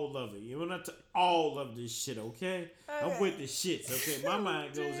all of it. You know, not all of this shit, okay? I'm with the shits, okay? My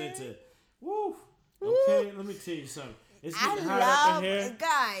mind goes into, woo, okay? Let me tell you something. It's getting hot up in here.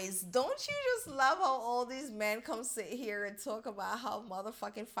 Guys, don't you just love how all these men come sit here and talk about how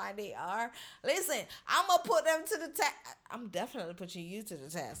motherfucking fine they are? Listen, I'm gonna put them to the test. I'm definitely putting you to the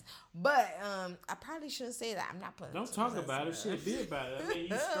test. But I probably shouldn't say that. I'm not putting Don't them to talk the about it. test. Shit, be about it. I mean,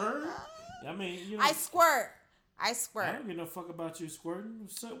 you squirt. I mean, you know. I squirt. I don't give no fuck about you squirting.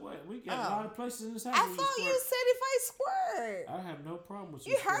 So what? We got a lot of places in this house. I where thought you squirt. said if I squirt. I have no problem with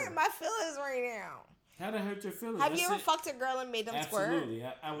you. You squirting. hurt my feelings right now. How'd that hurt your feelings? Have you ever fucked a girl and made them squirt? Absolutely.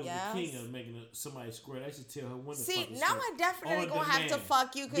 I was Yes. the king of making somebody squirt. I should tell her when to See, fucking now squirt. I definitely On gonna have to demand.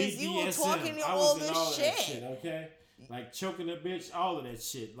 fuck you because you were BDSM. talking I all was in this all shit. that shit, okay? Like choking a bitch, all of that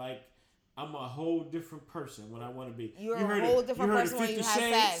shit. Like, I'm a whole different person when I want to be. You're a whole different person when you have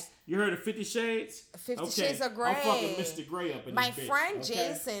sex. You heard of 50 Shades? 50 Shades of Grey. I'm fucking Mr. Grey up in My this bitch. friend okay?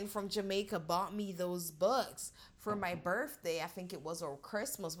 Jason from Jamaica bought me those books for my birthday. I think it was, or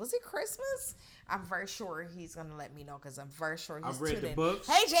Christmas. Was it Christmas? I'm very sure he's gonna let me know because I'm very sure he's I've read tuned the in. books.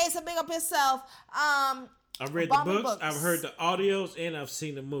 Hey Jason, big up yourself. I've read bought the me books, I've heard the audios, and I've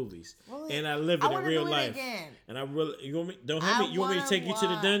seen the movies. Really? And I live I it in wanna real do it life. again. And I really, you want me? Don't have me. You want me to take you to the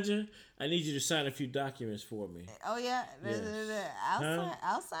wanna dungeon? I need you to sign a few documents for me. Oh yeah, Yes.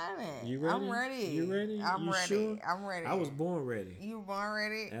 I'll sign it. You ready? I'm ready. You ready? I'm You ready. sure? I'm ready. I was born ready. You born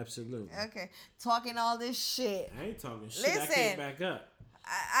ready? Absolutely. Okay, talking all this shit. I ain't talking shit. I Listen. can't back up.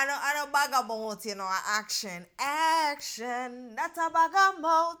 I don't bag about, action. Action, not a bag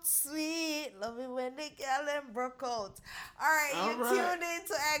about sweet. Love it when the girl them broke out. All right, All you right. tuned in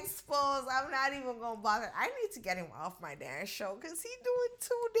to Expose. I'm not even going to bother. I need to get him off my damn show because he doing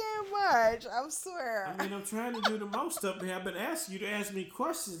too damn much. I swear. I mean, I'm trying to do the most up here. I've been asking you to ask me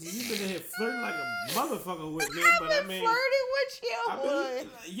questions, and you've been in here flirting like a motherfucker with me. I've But been I mean, flirting with you. I've been,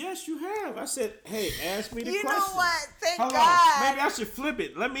 yes, you have. I said, hey, ask me the You know question. what? Thank Hold God. on. Maybe I should flip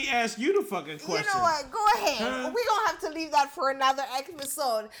it. Let me ask you the fucking question. You know what? Go ahead. Huh? We're going to have to leave that for another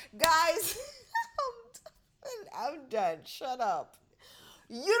episode. Guys, I'm done. Shut up.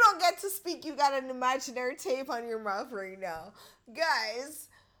 You don't get to speak. You got an imaginary tape on your mouth right now. Guys,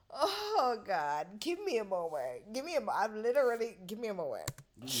 oh, God. Give me a moment. Give me a moment. Give me a moment.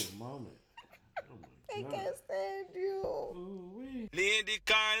 Give me a moment. Oh my I God. can't stand you. Ooh-wee. Lady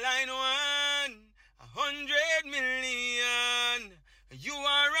Carline won 100 million. You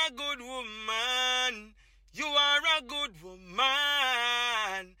are a good woman. You are a good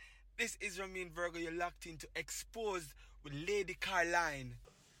woman. This is Ramin Virgo. You're locked into Exposed with Lady Carline.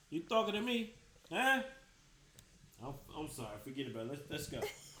 You talking to me? Huh? I'm sorry. Forget about it. Let's go.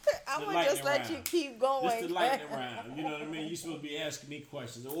 I'm The going to just lightning let you round. keep going. This the lightning round. You know what I mean? You're supposed to be asking me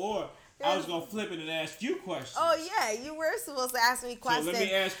questions. Or I was going to flip it and ask you questions. Oh, yeah, you were supposed to ask me questions. let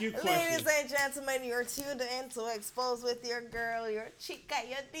me ask you questions. Ladies and gentlemen, you're tuned in to Exposed with your girl, your chica,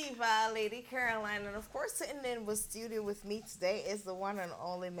 your diva, Lady Carline. And, of course, sitting in the studio with me today is the one and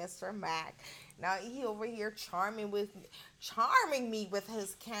only Mr. Mack. Now, he over here charming me with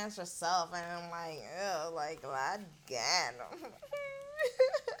his cancer self. And I'm like, oh, like, again.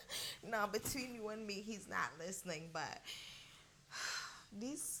 No, between you and me, he's not listening, but...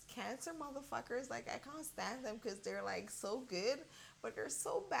 these cancer motherfuckers, like, I can't stand them because they're like so good, but they're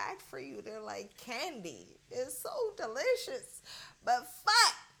so bad for you. They're like candy. It's so delicious, but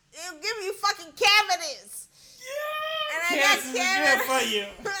fuck, it'll give you fucking cavities. Yeah, and cancer's I good for you.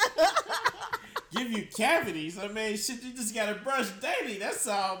 Give you cavities. I mean, shit, you just gotta brush daily. That's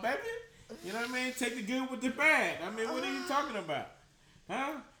all, baby. You know what I mean? Take the good with the bad. I mean, what are you talking about?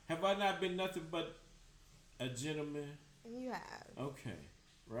 Huh? Have I not been nothing but a gentleman? You have. Okay,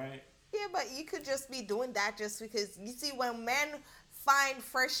 right? Yeah, but you could just be doing that just because, you see, when men find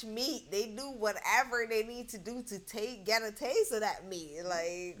fresh meat, they do whatever they need to do to get a taste of that meat.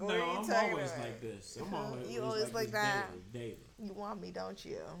 Like, what are you I'm talking always about? like this. I'm always, You always like this that? daily. You want me, don't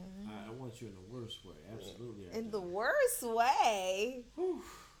you? I want you in the worst way. Absolutely. I In do. the worst way? Whew.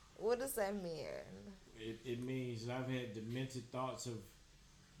 What does that mean? It means I've had demented thoughts of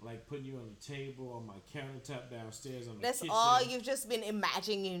like putting you on the table, on my countertop downstairs, on the That's kitchen. all you've just been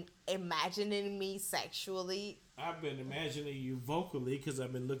imagining me sexually. I've been imagining you vocally because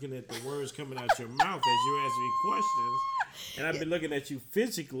I've been looking at the words coming out your mouth as you ask me questions, and I've been looking at you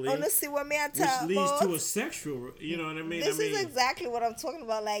physically. Honestly, what me I tell which leads to a sexual. You know what I mean? This is exactly what I'm talking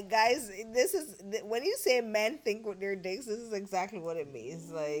about. Like, guys, this is when you say men think with their dicks. This is exactly what it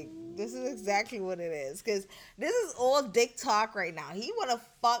means. Like, this is exactly what it is. Because this is all dick talk right now. He want to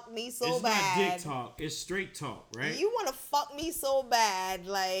fuck me so it's bad. It's not dick talk. It's straight talk, right? You want to fuck me so bad,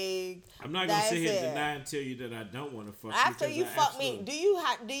 like. I'm not gonna sit here and deny and tell you that I don't want to fuck you. After you fuck me, do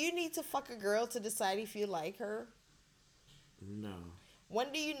you need to fuck a girl to decide if you like her? No.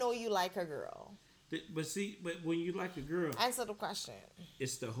 When do you know you like a girl? But when you like a girl, answer the question.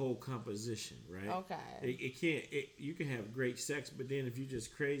 It's the whole composition, right? Okay. It can't. You can have great sex, but then if you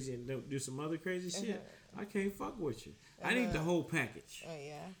just crazy and don't do some other crazy shit, I can't fuck with you. I need the whole package. Oh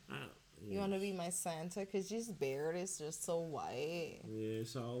yeah. You want to be my Santa? Because your beard is just so white. Yeah,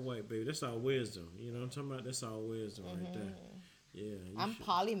 it's all white, baby. That's all wisdom. You know what I'm talking about? That's all wisdom right there. Yeah. I'm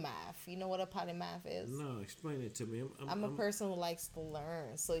polymath. You know what a polymath is? No, explain it to me. I'm a person who likes to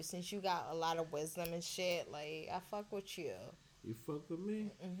learn. So since you got a lot of wisdom and shit, like, I fuck with you. You fuck with me?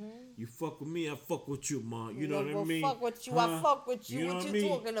 You fuck with me, I fuck with you, ma. You know what I I mean? fuck with you, huh? I fuck with you. You know what I you mean?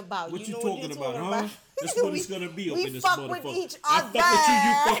 talking about? What you know talking what about, huh? That's what it's gonna be up in this fuck motherfucker. with each I other. fuck with you,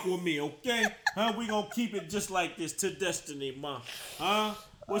 you fuck with me, okay? Huh? We gonna keep it just like this to destiny, ma. Huh?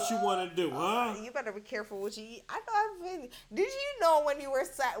 What you wanna do, huh? You better be careful what you eat. I know I've been. Did you know when you were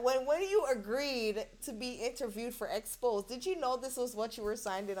when you agreed to be interviewed for Exposed? Did you know this was what you were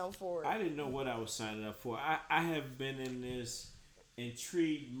signing up for? I didn't know what I was signing up for. I have been in this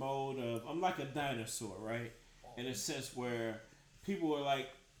intrigued mode of I'm like a dinosaur, right? In a sense where people are like,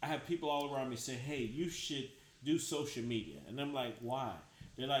 I have people all around me saying, hey, you should do social media. And I'm like, why?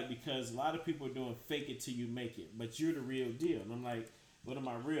 They're like, because a lot of people are doing fake it till you make it, but you're the real deal. And I'm like, what am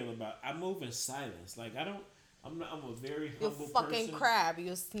I real about? I move in silence. Like, I'm a very humble person. You're fucking crab.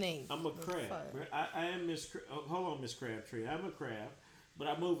 You're a snake. I'm a crab. I am hold on, Miss Crabtree. I'm a crab, but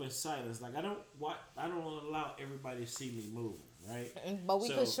I move in silence. Like, I don't allow everybody to see me move. Right, but we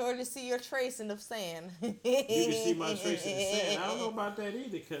could surely see your trace in the sand. You can see my trace in the sand. I don't know about that either,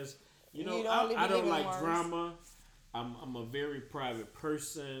 because I don't like drama. I'm a very private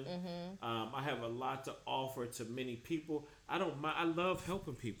person. I have a lot to offer to many people. I don't mind. I love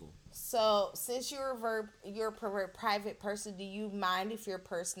helping people. So, since you're a very private person, do you mind if your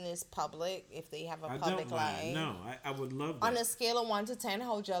person is public? If they have a public line? No, I would love that. On a scale of 1 to 10,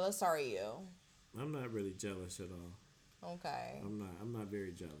 how jealous are you? I'm not really jealous at all. Okay. I'm not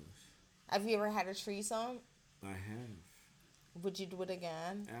very jealous. Have you ever had a threesome? I have. Would you do it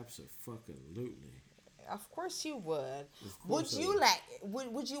again? Absolutely. Of course you would. Would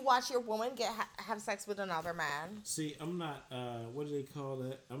you watch your woman have sex with another man? See, I'm not what do they call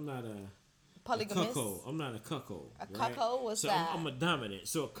that? I'm not a polygamous. Cuckold. I'm not a cuckold. A cuckold? What's so that? I'm a dominant.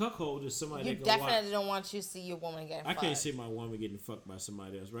 So a cuckold is somebody you that can definitely don't want you to see your woman getting fucked. I can't see my woman getting fucked by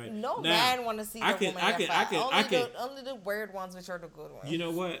somebody else, right? No man want to see their woman get fucked. Only the weird ones, which are the good ones. You know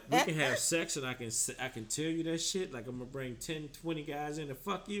what? We can have sex and I can tell you that shit. Like, I'm gonna bring 10, 20 guys in to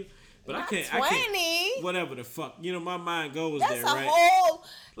fuck you. But not I can't. 20. I can't. Whatever the fuck. You know, my mind goes That's there, right? right? That's a whole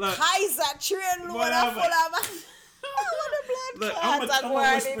Look, Kaiser train load of full of... Look, I'm gonna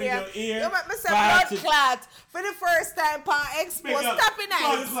whisper in your ear. You make me say blood clot for the first time on Expo. Stop it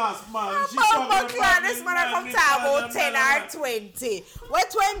nice. Blood clot, this man come talk about 10 or 20. Where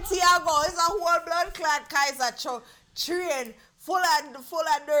 20 ago is a whole blood clot Kaiser train full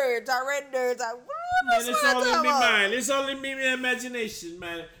of dirt or red dirt. Man, it's only me mind. It's only me imagination,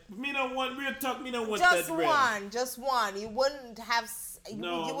 man. Me don't want real talk. Me don't want just that. Just one. You wouldn't have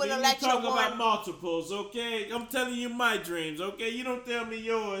No, you we wouldn't let your talking about woman. multiples, okay? I'm telling you my dreams, okay? You don't tell me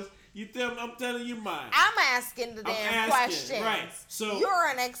yours. I'm telling you mine. I'm asking the damn questions. Right. So you're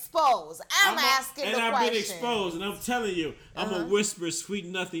an exposed. I'm asking the questions. And I've been exposed, and I'm telling you, I'm gonna whisper sweet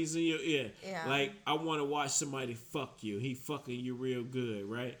nothings in your ear. Yeah. Like, I want to watch somebody fuck you. He fucking you real good,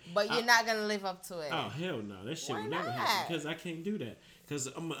 right? But you're not gonna live up to it. Oh hell no, that shit Why would never not? happen because I can't do that. Because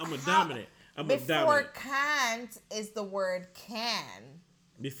I'm a dominant. Before can't is the word can.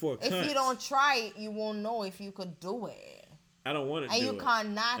 Before if you don't try it, you won't know if you could do it. I don't want to do it. And you can't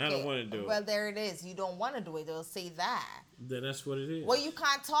knock it. I don't want to do it. Well, there it is. You don't want to do it. They'll say that. Then that's what it is. Well, you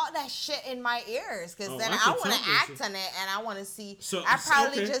can't talk that shit in my ears because then I want to act on it and I want to see. So I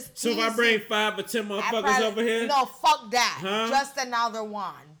probably just. So if I bring 5 or 10 motherfuckers over here. No, fuck that. Huh? Just another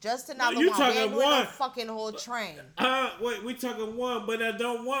one. Just another one. You talking one? Fucking whole train. Wait, we talking one, but I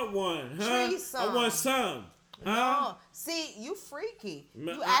don't want one. Huh? Threesome. I want some. Huh? No, see, you freaky.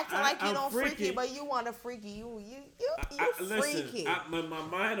 You acting like you don't freaky, but you want a freaky. You freaky. Listen, my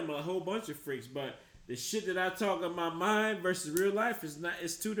mind, I'm a whole bunch of freaks, but the shit that I talk in my mind versus real life is not.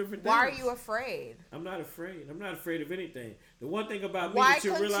 It's two different things. Why are you afraid? I'm not afraid. I'm not afraid of anything. The one thing about me that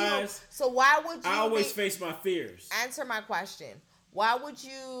you realize. So why would you? I always face my fears. Answer my question. Why would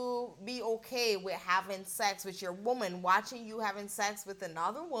you be okay with having sex with your woman, watching you having sex with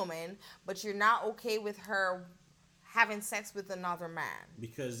another woman, but you're not okay with her having sex with another man?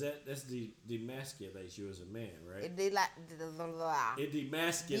 Because that's demasculates you as a man, right? It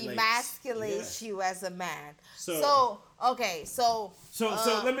demasculates you as a man. So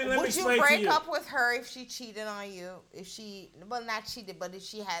let me would you break up with her if she cheated on you? If she not cheated, but if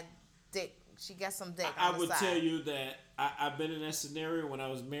she had dick. She got some dick. I would tell you that I've been in that scenario when I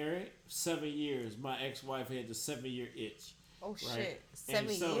was married. 7 years. My ex-wife had the 7-year itch. Oh, right? shit. 7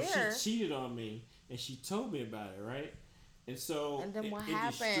 years? And so she cheated on me, and she told me about it, right? And so and then what it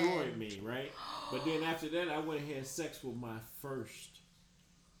happened? Destroyed me, right? But then after that, I went and had sex with my first,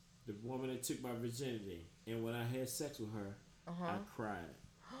 the woman that took my virginity. And when I had sex with her, I cried.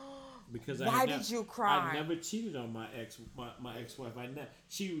 Because why did you cry? I never cheated on my ex-wife.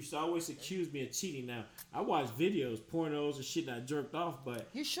 She used to always accuse me of cheating. Now I watch videos, pornos and shit, and I jerked off. But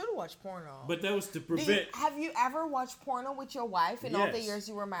you should watch porno. But that was to prevent. Have you ever watched porno with your wife in all the years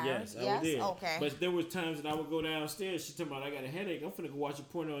you were married? Yes, I did. Okay. But there was times that I would go downstairs. She told me I got a headache. I'm finna go watch a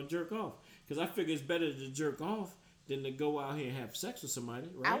porno and jerk off because I figure it's better to jerk off than to go out here and have sex with somebody,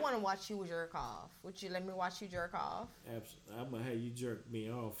 right? I want to watch you jerk off. Would you let me watch you jerk off? Absolutely. I'm gonna have you jerk me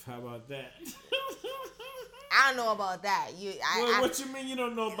off. How about that? I don't know about that. What you mean you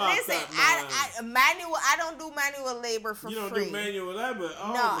don't know about that? Listen, I don't do manual labor for free. You don't do manual labor?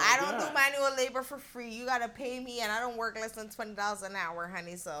 Oh, no, I don't do manual labor for free. You gotta pay me, and I don't work less than $20 an hour,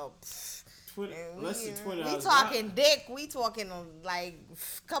 honey. So. Less than $20. We talking dick. We talking like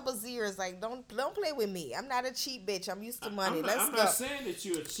couple years. Like don't play with me. I'm not a cheap bitch. I'm used to money. Let's go. I'm not saying that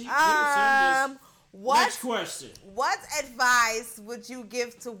you're a cheap bitch. Next question. What advice would you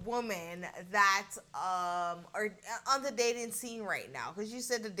give to women that are on the dating scene right now? Because you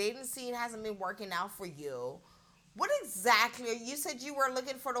said the dating scene hasn't been working out for you. What exactly? You said you were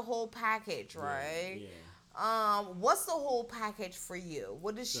looking for the whole package, right? Yeah. What's the whole package for you?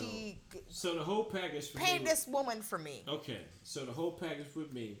 What does she? So the whole package for paint this woman for me. Okay, so the whole package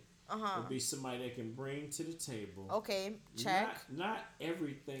with me would be somebody that can bring to the table. Okay, check. Not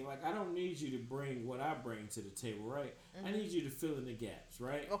everything. Like I don't need you to bring what I bring to the table, right? Mm-hmm. I need you to fill in the gaps,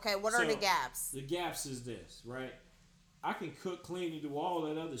 right? Okay, what are the gaps? The gaps is this, right? I can cook, clean, and do all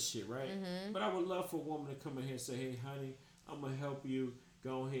that other shit, right? Mm-hmm. But I would love for a woman to come in here and say, "Hey, honey, I'm gonna help you.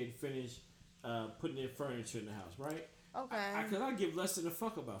 Go ahead and finish." Putting in furniture in the house, right? Okay. Because I give less than a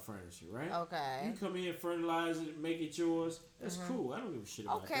fuck about furniture, right? Okay. You come in here, fertilize it, make it yours. That's cool. I don't give a shit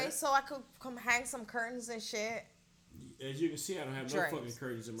about that. Okay, so I could come hang some curtains and shit. As you can see, I don't have no fucking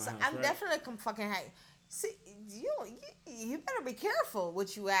curtains in my house, I'm definitely come fucking hang. See, you better be careful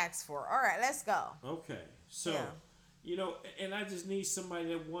what you ask for. All right, let's go. Okay. So, and I just need somebody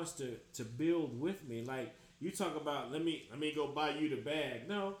that wants to build with me. Like, you talk about, let me go buy you the bag.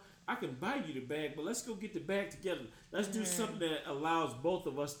 No. I can buy you the bag, but let's go get the bag together. Let's do something that allows both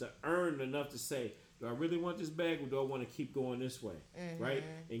of us to earn enough to say, do I really want this bag or do I want to keep going this way, right?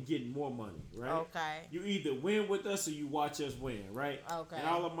 And getting more money, right? Okay. You either win with us or you watch us win, right? Okay.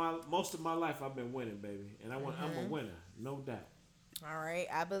 And most of my life I've been winning, baby, and I'm a winner, no doubt. All right,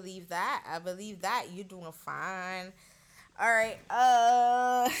 I believe that. You're doing fine. All right.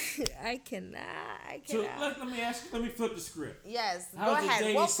 I cannot. So let me flip the script. Yes. How's go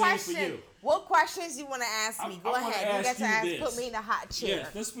ahead. What questions you want to ask me? Go ahead. You got to put me in the hot chair.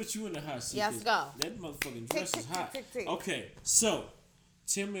 Yes, let's put you in the hot seat. Yes, go. That motherfucking dress is hot. Okay, so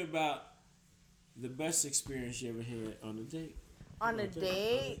Tell me about the best experience you ever had on a date. On a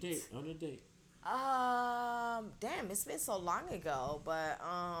date? On a date. Damn, it's been so long ago, but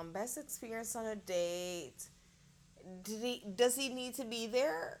best experience on a date. Does he need to be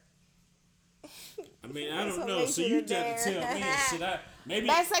there? I mean, I don't know. So you got to tell me. Should I maybe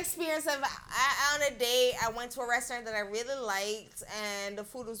best experience on a date? I went to a restaurant that I really liked, and the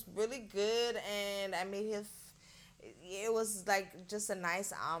food was really good, and I made him. It was like just a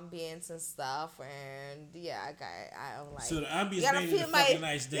nice ambience and stuff, and yeah, I'm like. So the ambience made it a fucking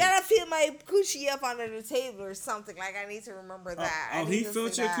nice date. You gotta feel my coochie up under the table or something. Like I need to remember that. He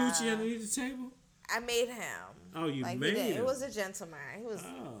felt your coochie underneath the table? I made him. Oh, you made him. It was a gentleman. He was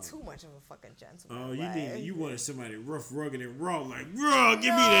too much of a fucking gentleman. Oh, you wanted somebody rough, rugged, and raw. Like, raw, give me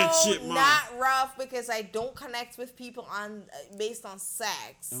that shit, mom. Not rough, because I don't connect with people based on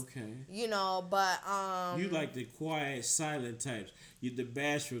sex. Okay. You know, but you like the quiet, silent types. You the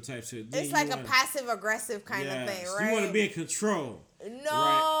bashful types. So it's like a passive aggressive kind of thing, right? You want to be in control. No,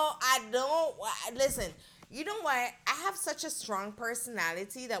 right? I don't. Listen. You know what? I have such a strong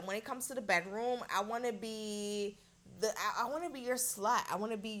personality that when it comes to the bedroom, I want to be I want to be your slut. I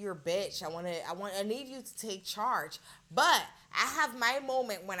want to be your bitch. I need you to take charge. But I have my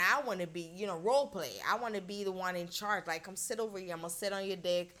moment when I want to be, role play. I want to be the one in charge. Like, come sit over here. I'm gonna sit on your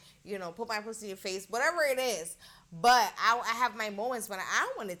dick. Put my pussy in your face. Whatever it is. But I have my moments when I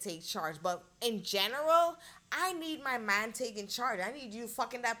want to take charge. But in general, I need my man taking charge. I need you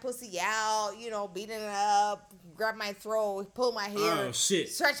fucking that pussy out, beating it up, grab my throat, pull my hair,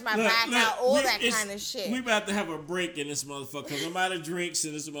 stretch my back out, all that kind of shit. We about to have a break in this motherfucker. Cause I'm out of drinks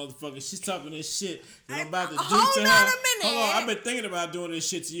in this motherfucker. She's talking this shit that I'm about to do to her. Hold on a minute. Hold on, I've been thinking about doing this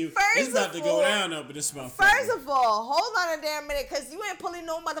shit to you. It's about to go down up in this motherfucker. First of all, hold on a damn minute, cause you ain't pulling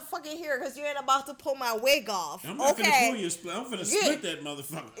no motherfucking hair, cause you ain't about to pull my wig off. I'm not finna pull you a split. I'm finna split that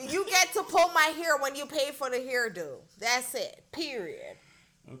motherfucker. You get to pull my hair when you pay for the hairdo. That's it. Period.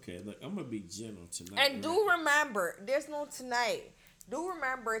 Okay, look, I'm gonna be gentle tonight. And do remember, there's no tonight. Do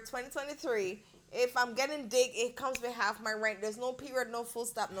remember, 2023. If I'm getting dick, it comes with half my rent. There's no period, no full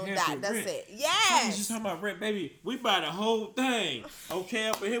stop, no dot. That's it. Yes. You just talking about rent, baby. We buy the whole thing. Okay,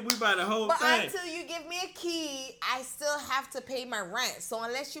 up here we buy the whole thing. But until you give me a key, I still have to pay my rent. So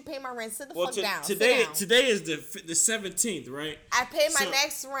unless you pay my rent, sit the fuck down. Today is the 17th, right? I pay my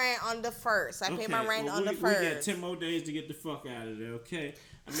next rent on the 1st. I pay my rent on the 1st. We got 10 more days to get the fuck out of there, okay?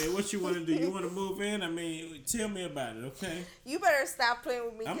 I mean, what you want to do? You want to move in? I mean, tell me about it, okay? You better stop playing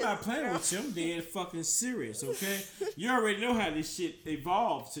with me. I'm not playing with you. I'm dead fucking serious, okay? You already know how this shit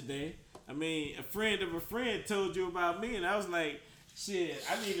evolved today. I mean, a friend of a friend told you about me, and I was like, shit,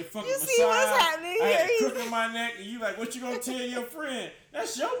 I need a fucking massage. You see what's happening here? I had a crook in my neck, and you like, what you gonna tell your friend?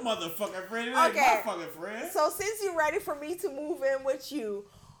 That's your motherfucking friend. It ain't my fucking friend. So since you're ready for me to move in with you,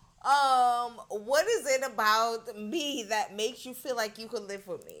 what is it about me that makes you feel like you could live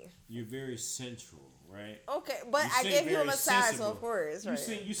with me? You're very central, right? Okay, but I gave you a massage, so of course,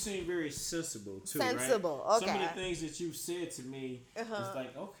 right? You seem very sensible too, sensible, right? okay. Some of the things that you've said to me is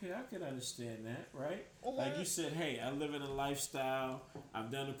like, okay, I can understand that, right? Like you said, hey, I live in a lifestyle.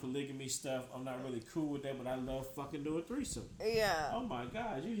 I've done the polygamy stuff. I'm not really cool with that, but I love fucking doing threesome. Yeah. Oh my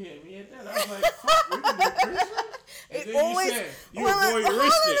God, you hit me at that. I was like, fuck, we can do threesome? And then always, you said you were voyeuristic. Hold on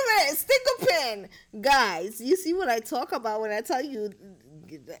a minute. Stick a pin. Guys, you see what I talk about when I tell you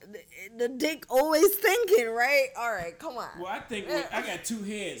the dick always thinking, right? All right, come on. Well, I think I got two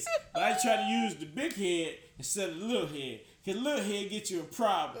heads, but I try to use the big head instead of the little head. Because little head get you in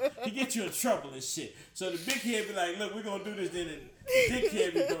problem. He get you in trouble and shit. So the big head be like, look, we're going to do this. Then the big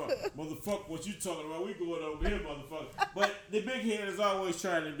head be going, motherfucker, what you talking about? We going over here, motherfucker. But the big head is always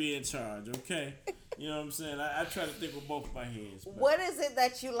trying to be in charge, okay? You know what I'm saying? I try to think with both my heads. What is it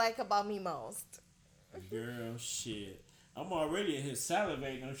that you like about me most? Girl, shit. I'm already in here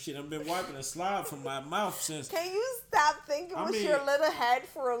salivating on shit. I've been wiping the slide from my mouth since. Can you stop thinking with your little head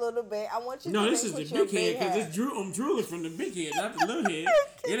for a little bit? I want you to this is the big head because I'm drooling from the big head, not the little head.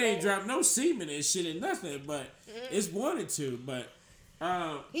 It ain't dropped no semen and shit and nothing, but it's wanted to. But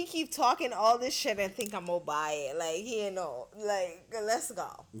he keep talking all this shit and think I'm gonna buy it. Like he ain't know. Like let's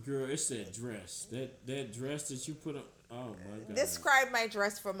go. Girl, it's that dress. That dress that you put on. Oh my God. Describe my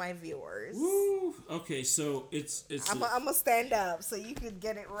dress for my viewers. Woo. Okay, so it's. I'm gonna stand up so you can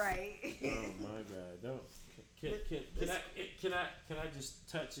get it right. Oh my God! Don't. Can I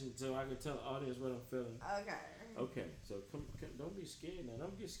just touch it so I can tell the audience what I'm feeling? Okay. So come don't be scared now.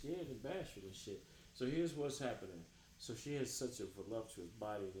 Don't get scared and bashful and shit. So here's what's happening. So she has such a voluptuous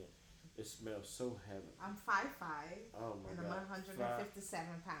body that It smells so heavenly. I'm 5'5", Oh my and God. I'm 157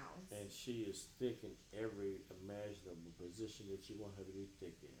 pounds. And she is thick in every imaginable position that you want her to be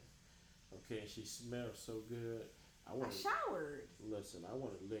thick in. Okay, and she smells so good. I showered. Listen, I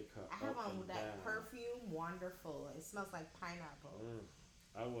want to lick her I have up on and that down. perfume, wonderful. It smells like pineapple.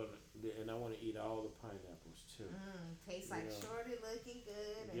 I want to eat all the pineapples too. Tastes like shorty looking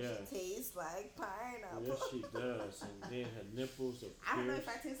good, and Yes. she tastes like pineapple. Yes, she does. And then her nipples are pierced. I don't know if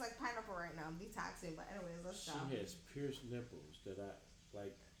I taste like pineapple right now. I'm detoxing, but anyways, let's go. She has pierced nipples that I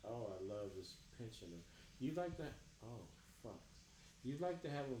like. Oh, I love just pinching them. You like that? Oh, fuck. You like to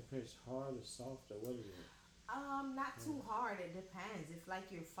have them pinched hard or soft or what is it? Not too hard. It depends. If like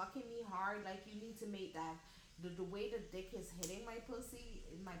you're fucking me hard, like you need to make that the way the dick is hitting my pussy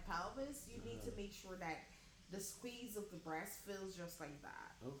in my pelvis, you need to make sure that the squeeze of the breast feels just like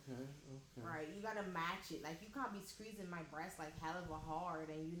that. Okay. Right, you gotta match it. Like you can't be squeezing my breast like hell of a hard,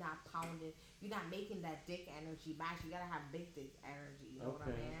 and you're not pounding. You're not making that dick energy match. You gotta have big dick energy. You know what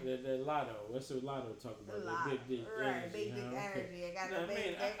I mean? The lotto. What's the lotto talking about? The big dick right? energy. Big dick energy. I got a big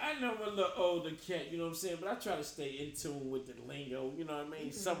dick. I know I'm a little older cat. You know what I'm saying? But I try to stay in tune with the lingo. You know what I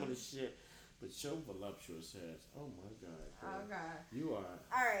mean? Some of the shit. But your voluptuous ass. Oh my God. Bro. Oh God. You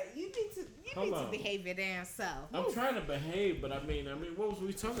are. All right. You need to behave your damn self. I'm trying to behave, but I mean, what was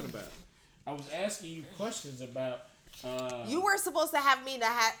we talking about? I was asking you questions about. You were supposed to have me in the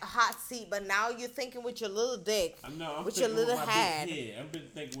hot seat, but now you're thinking with your little dick. I know. I'm with thinking your little with my head. big head. I've been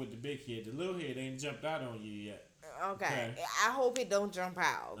thinking with the big head. The little head ain't jumped out on you yet. Okay. I hope it don't jump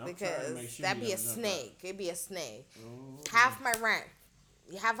out because that'd be a snake. It'd be a snake. Oh. Half my rent.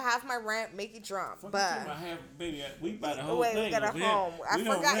 You have half my rent, make it jump. But baby, we buy the whole wait, thing. we got a home. I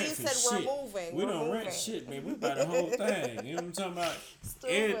forgot you said shit. we're moving. We don't rent shit, baby. We buy the whole thing. You know what I'm talking about?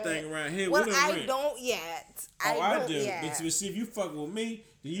 Stupid. Everything around here. Well, we don't I rent. don't yet. I do. But see, if you fuck with me,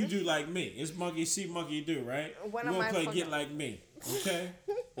 then you do like me. It's monkey see, monkey do, right? When you am gonna I play fucking- get like me, okay?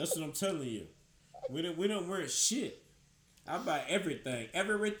 That's what I'm telling you. We don't rent shit. I buy everything,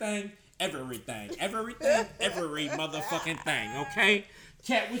 every motherfucking thing, okay?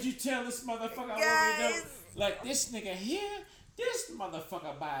 Cat, would you tell this motherfucker what we do? Like this nigga here, this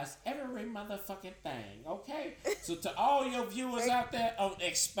motherfucker buys every motherfucking thing, okay? So to all your viewers out there on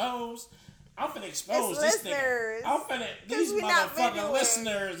Exposed, I'm finna expose this nigga. I'm finna, these motherfucking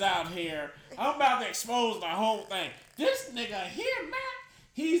listeners out here, I'm about to expose the whole thing. This nigga here, man,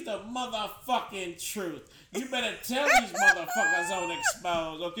 he's the motherfucking truth. You better tell these motherfuckers on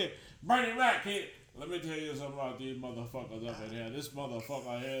Exposed, okay? Bernie Mack, let me tell you something about these motherfuckers up in here. This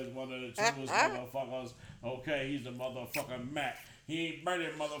motherfucker here is one of the truest motherfuckers. Okay, he's the motherfucking Mack. He ain't Bernie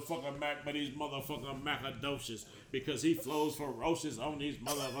motherfucking Mack, but he's motherfucking Mackadocious because he flows ferocious on these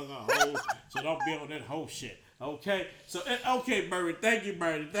motherfucking hoes. So don't be on that hoe shit. Okay? So, okay, Bernie. Thank you,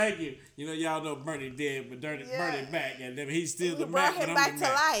 Bernie. Thank you. You know, y'all know Bernie dead, but Bernie Mack, and then he's still the Mack, but I'm back the to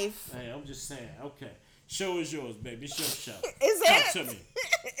Mack. life. Hey, I'm just saying. Okay. Show is yours, baby. It's your show. Is Talk it? to me.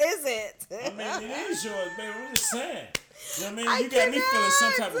 Is it? I mean, it is yours, baby. I'm just saying. You know what I mean? I You got me feeling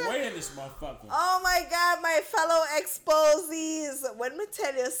some cannot. type of way in this motherfucker. Oh my God, my fellow exposees. When me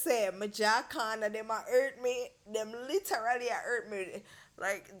tell you, say, my jaw corner, them a hurt me. Them literally a hurt me.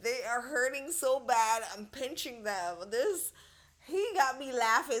 Like, they are hurting so bad. I'm pinching them. He got me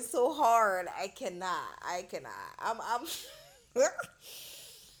laughing so hard. I cannot.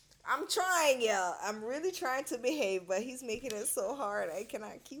 I'm trying, y'all. I'm really trying to behave, but he's making it so hard. I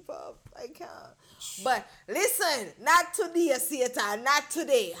cannot keep up. I can't. But listen, not today, Satan. Not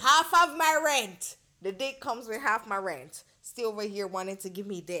today. Half of my rent. The dick comes with half my rent. Still over here wanting to give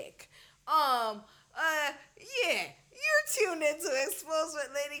me dick. Yeah. You're tuned into Exposed with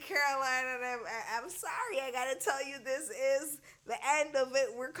Lady Carline, and I'm sorry, I gotta tell you, this is the end of it.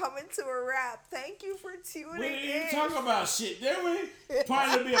 We're coming to a wrap. Thank you for tuning We in. didn't even talk about shit, did we?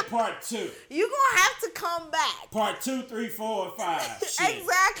 Probably be a part 2. You're gonna have to come back. Part 2, 3, 4, and 5. Shit.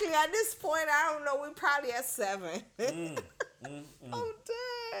 Exactly. At this point, I don't know. We're probably at 7. I'm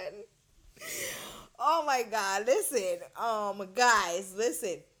done. Oh my God. Listen, guys,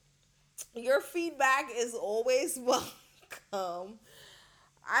 listen. Your feedback is always welcome.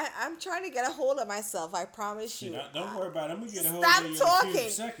 I'm trying to get a hold of myself. I promise you. Don't worry about it. I'm going to get a hold Stop of you talking. in a few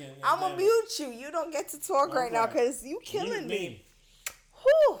seconds. I'm going to mute you. You don't get to talk right now because you killing me.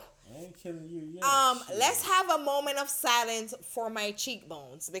 Whew. I ain't killing you yet. Let's have a moment of silence for my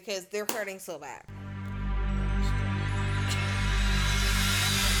cheekbones because they're hurting so bad.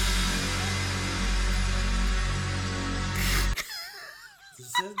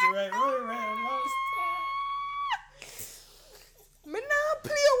 Is this the right word, right? Me not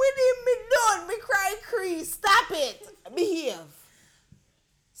play with him. Me done. Me cry crease. Stop it. Behave.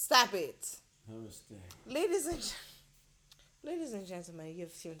 Stop. Stop it. Namaste. Ladies and gentlemen,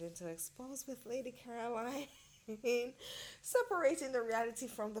 you've tuned into Exposed with Lady Carline. Separating the reality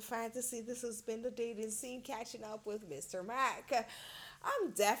from the fantasy. This has been the dating scene, catching up with Mr. Mack. I'm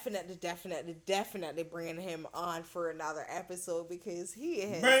definitely bringing him on for another episode because he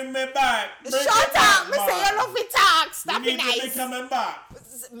is. Bring me back. Shut up, Mr. You know if we talk. Stop you it, need to be nice. coming back.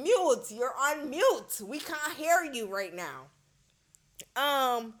 Mute. You're on mute. We can't hear you right now.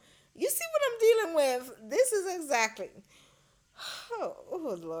 You see what I'm dealing with? This is exactly.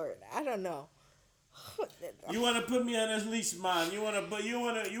 Oh Lord, I don't know. You want to put me on this leash, man? You want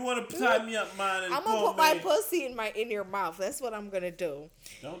to tie me up, man? And I'm gonna put my pussy in your mouth. That's what I'm gonna do.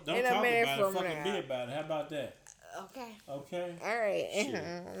 Don't in talk a minute about from it. Fucking now. be about it. How about that? Okay. Okay. All right.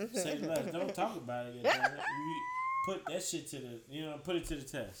 Shit. Say less. Don't talk about it. You put that shit to put it to the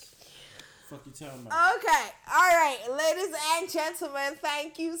test. Fuck you talking about? Okay. All right, ladies and gentlemen,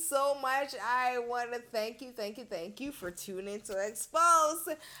 thank you so much. I want to thank you for tuning to Exposed.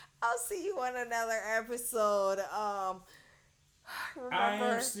 I'll see you on another episode. Remember, I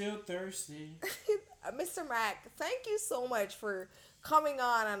am still thirsty. Mr. Mack, thank you so much for coming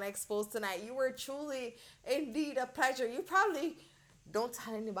on Exposed tonight. You were truly, indeed, a pleasure. You probably, don't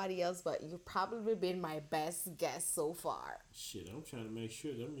tell anybody else, but you've probably been my best guest so far. Shit, I'm trying to make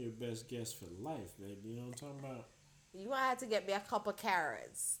sure that I'm your best guest for life, baby. You know what I'm talking about? You might have to get me a couple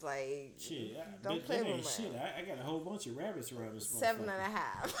carrots. Like, shit, don't play with me. Shit, I got a whole bunch of rabbits around this 7.5.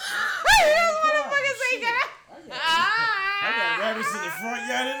 motherfucker. Motherfucker say that. I got rabbits in the front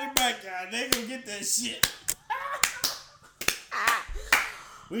yard and the backyard. They gonna get that shit.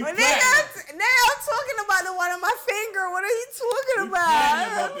 Now I'm talking about the one on my finger. What are you talking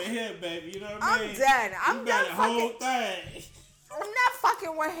about? We up in here, baby. You know what I mean? I'm done. I'm done the whole thing. I'm not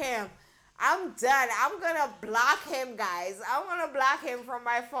fucking with him. I'm done. I'm gonna block him, guys. I'm gonna block him from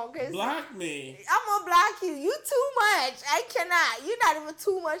my phone. Block me? I'm gonna block you. You too much. I cannot. You're not even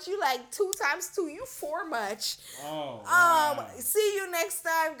too much. You like 2 times 2. You 4 much. Oh. Wow. See you next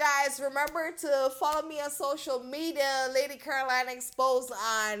time, guys. Remember to follow me on social media. Lady Carline Exposed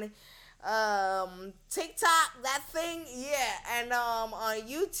on TikTok. That thing, yeah, and on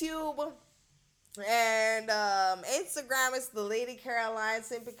YouTube. And Instagram is the Lady Carline,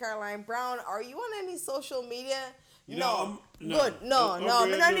 Simply Caroline Brown. Are you on any social media? No. Good. No.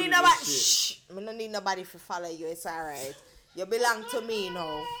 Me don't need nobody. Shh. Me don't need nobody to follow you. It's alright. You belong to me,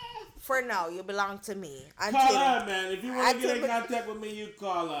 no. For now, you belong to me. Call her, man. If you want to get in contact with me, you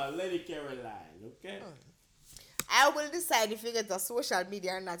call her, Lady Carline. Okay. I will decide if you get a social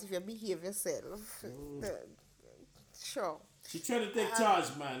media or not. If you behave yourself. Sure. She trying to take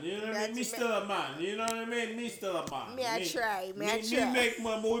charge, man. You know what I mean? Me still a man. You know what I mean? Me still a man. Me try. Me make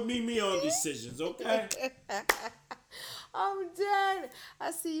my own decisions, okay? I'm done.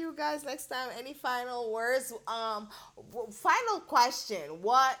 I'll see you guys next time. Any final words? Final question.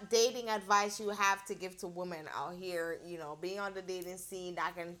 What dating advice you have to give to women out here, being on the dating scene,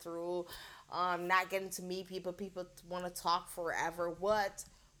 not getting through, not getting to meet people want to talk forever. What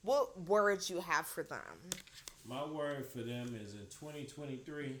words you have for them? My word for them is in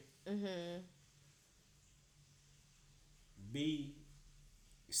 2023.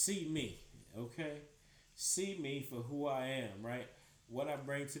 See me, okay? See me for who I am, right? What I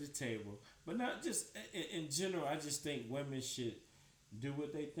bring to the table. But not just, in general, I just think women should do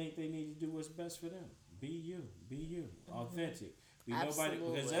what they think they need to do what's best for them. Be you. Authentic. Be Absolutely.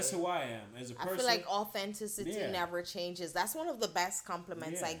 nobody, because that's who I am as a person. I feel like authenticity never changes. That's one of the best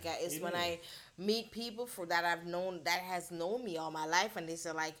compliments I get is when I meet people that has known me all my life, and they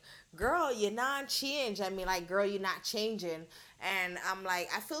say like, girl, you're not changed. I mean, like, girl, you're not changing. And I'm like,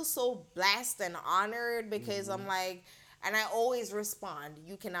 I feel so blessed and honored because I'm like, and I always respond,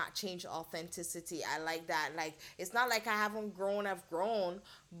 you cannot change authenticity. I like that. Like, it's not like I haven't grown, I've grown,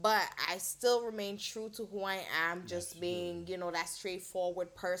 but I still remain true to who I am, just being, that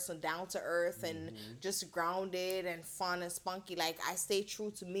straightforward person, down to earth and just grounded and fun and spunky. Like, I stay true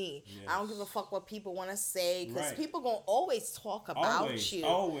to me. Yes. I don't give a fuck what people want to say, because people gonna always talk about you.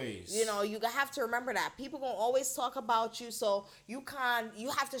 Always. You have to remember that. People gonna always talk about you, so you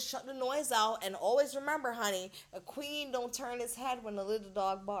have to shut the noise out and always remember, honey, a queen don't turn his head when the little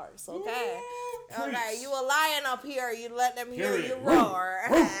dog barks, okay? Yeah, okay, you a lion up here, you let them hear you roar.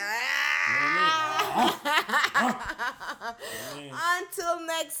 Until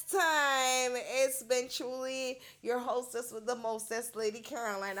next time, it's been truly your hostess with the mostest, Lady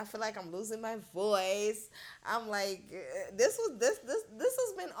Carline. I feel like I'm losing my voice. I'm like, this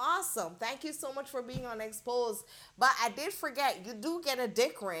has been awesome. Thank you so much for being on Exposed. But I did forget, you do get a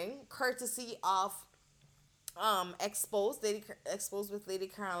dick ring, courtesy of exposed with Lady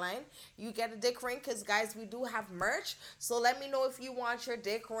Caroline. You get a dick ring because guys, we do have merch. So let me know if you want your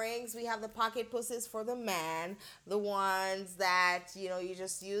dick rings. We have the pocket pussies for the man, the ones that you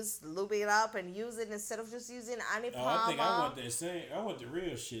just lube it up and use it instead of just using Anipama. I think I want that same. I want the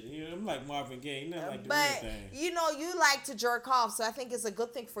real shit. I'm like Marvin Gaye, nothing like the real thing. You like to jerk off, so I think it's a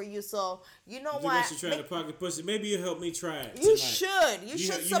good thing for you. So you know what? You should try the pocket pussy. Maybe you help me try it. You tonight. should. You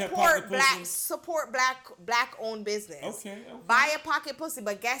should support black owned business. Okay. Buy a pocket pussy,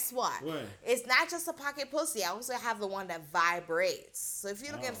 but guess what? What? It's not just a pocket pussy. I also have the one that vibrates. So if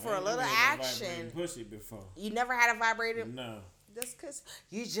you're looking for a little action, pussy before. You never had a vibrator? No. Just because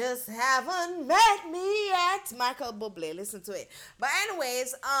you just haven't met me at Michael Bublé. Listen to it. But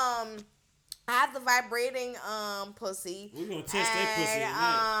anyways, I have the vibrating pussy. We're gonna test that pussy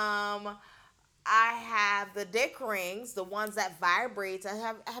tonight. I have the dick rings, the ones that vibrate.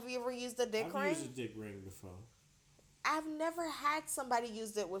 Have you ever used the dick ring? I've used a dick ring before. I've never had somebody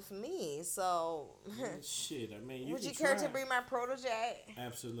use it with me, so shit. I mean, would you care to be my protege?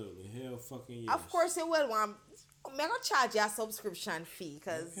 Absolutely, hell fucking yes. Of course it will. I'm gonna charge you a subscription fee,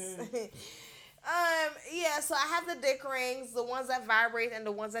 cause yeah. So I have the dick rings, the ones that vibrate and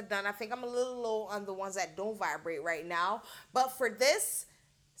the ones that don't. I think I'm a little low on the ones that don't vibrate right now, but for this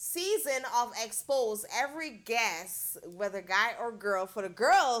season of Expose, every guest, whether guy or girl, for the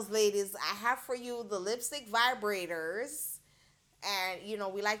girls, ladies, I have for you the lipstick vibrators. And,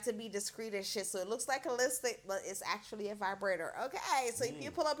 we like to be discreet and shit. So it looks like a lipstick, but it's actually a vibrator. Okay, so if you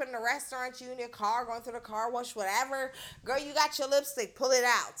pull up in the restaurant, you in your car, going through the car wash, whatever, girl, you got your lipstick. Pull it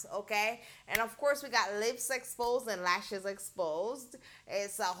out, okay? And, of course, we got lips exposed and lashes exposed.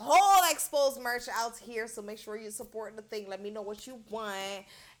 It's a whole exposed merch out here, so make sure you support the thing. Let me know what you want.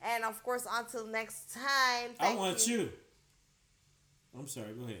 And, of course, until next time, I want you. I'm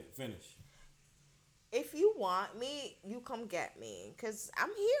sorry, go ahead. Finish. If you want me, you come get me. Because I'm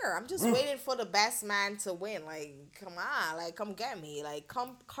here. I'm just waiting for the best man to win. Like, come on. Like, come get me. Like,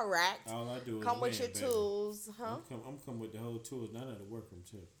 come correct. All I do is come with win, your baby. Tools. Huh? I'm come with the whole tools. None of the work them,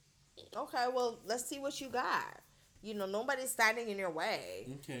 too. Okay, well, let's see what you got. Nobody's standing in your way.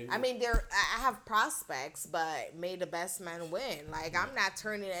 Okay. I mean, I have prospects, but may the best man win. Like, I'm not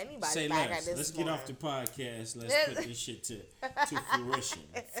turning anybody back at this Let's point. get off the podcast. Let's put this shit to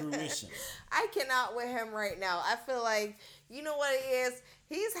fruition. I cannot with him right now. I feel like, you know what it is?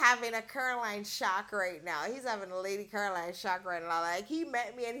 He's having a Caroline shock right now. He's having a Lady Carline shock right now. Like, he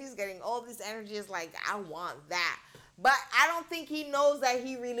met me and he's getting all these energies like, I want that. But I don't think he knows that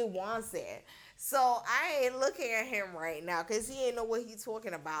he really wants it. So I ain't looking at him right now because he ain't know what he's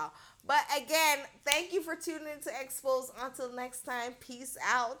talking about. But again, thank you for tuning in to Expose. Until next time, peace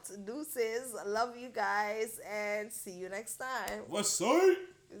out. Deuces. Love you guys and see you next time. What's up?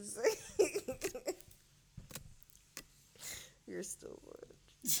 You're still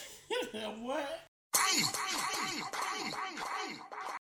what?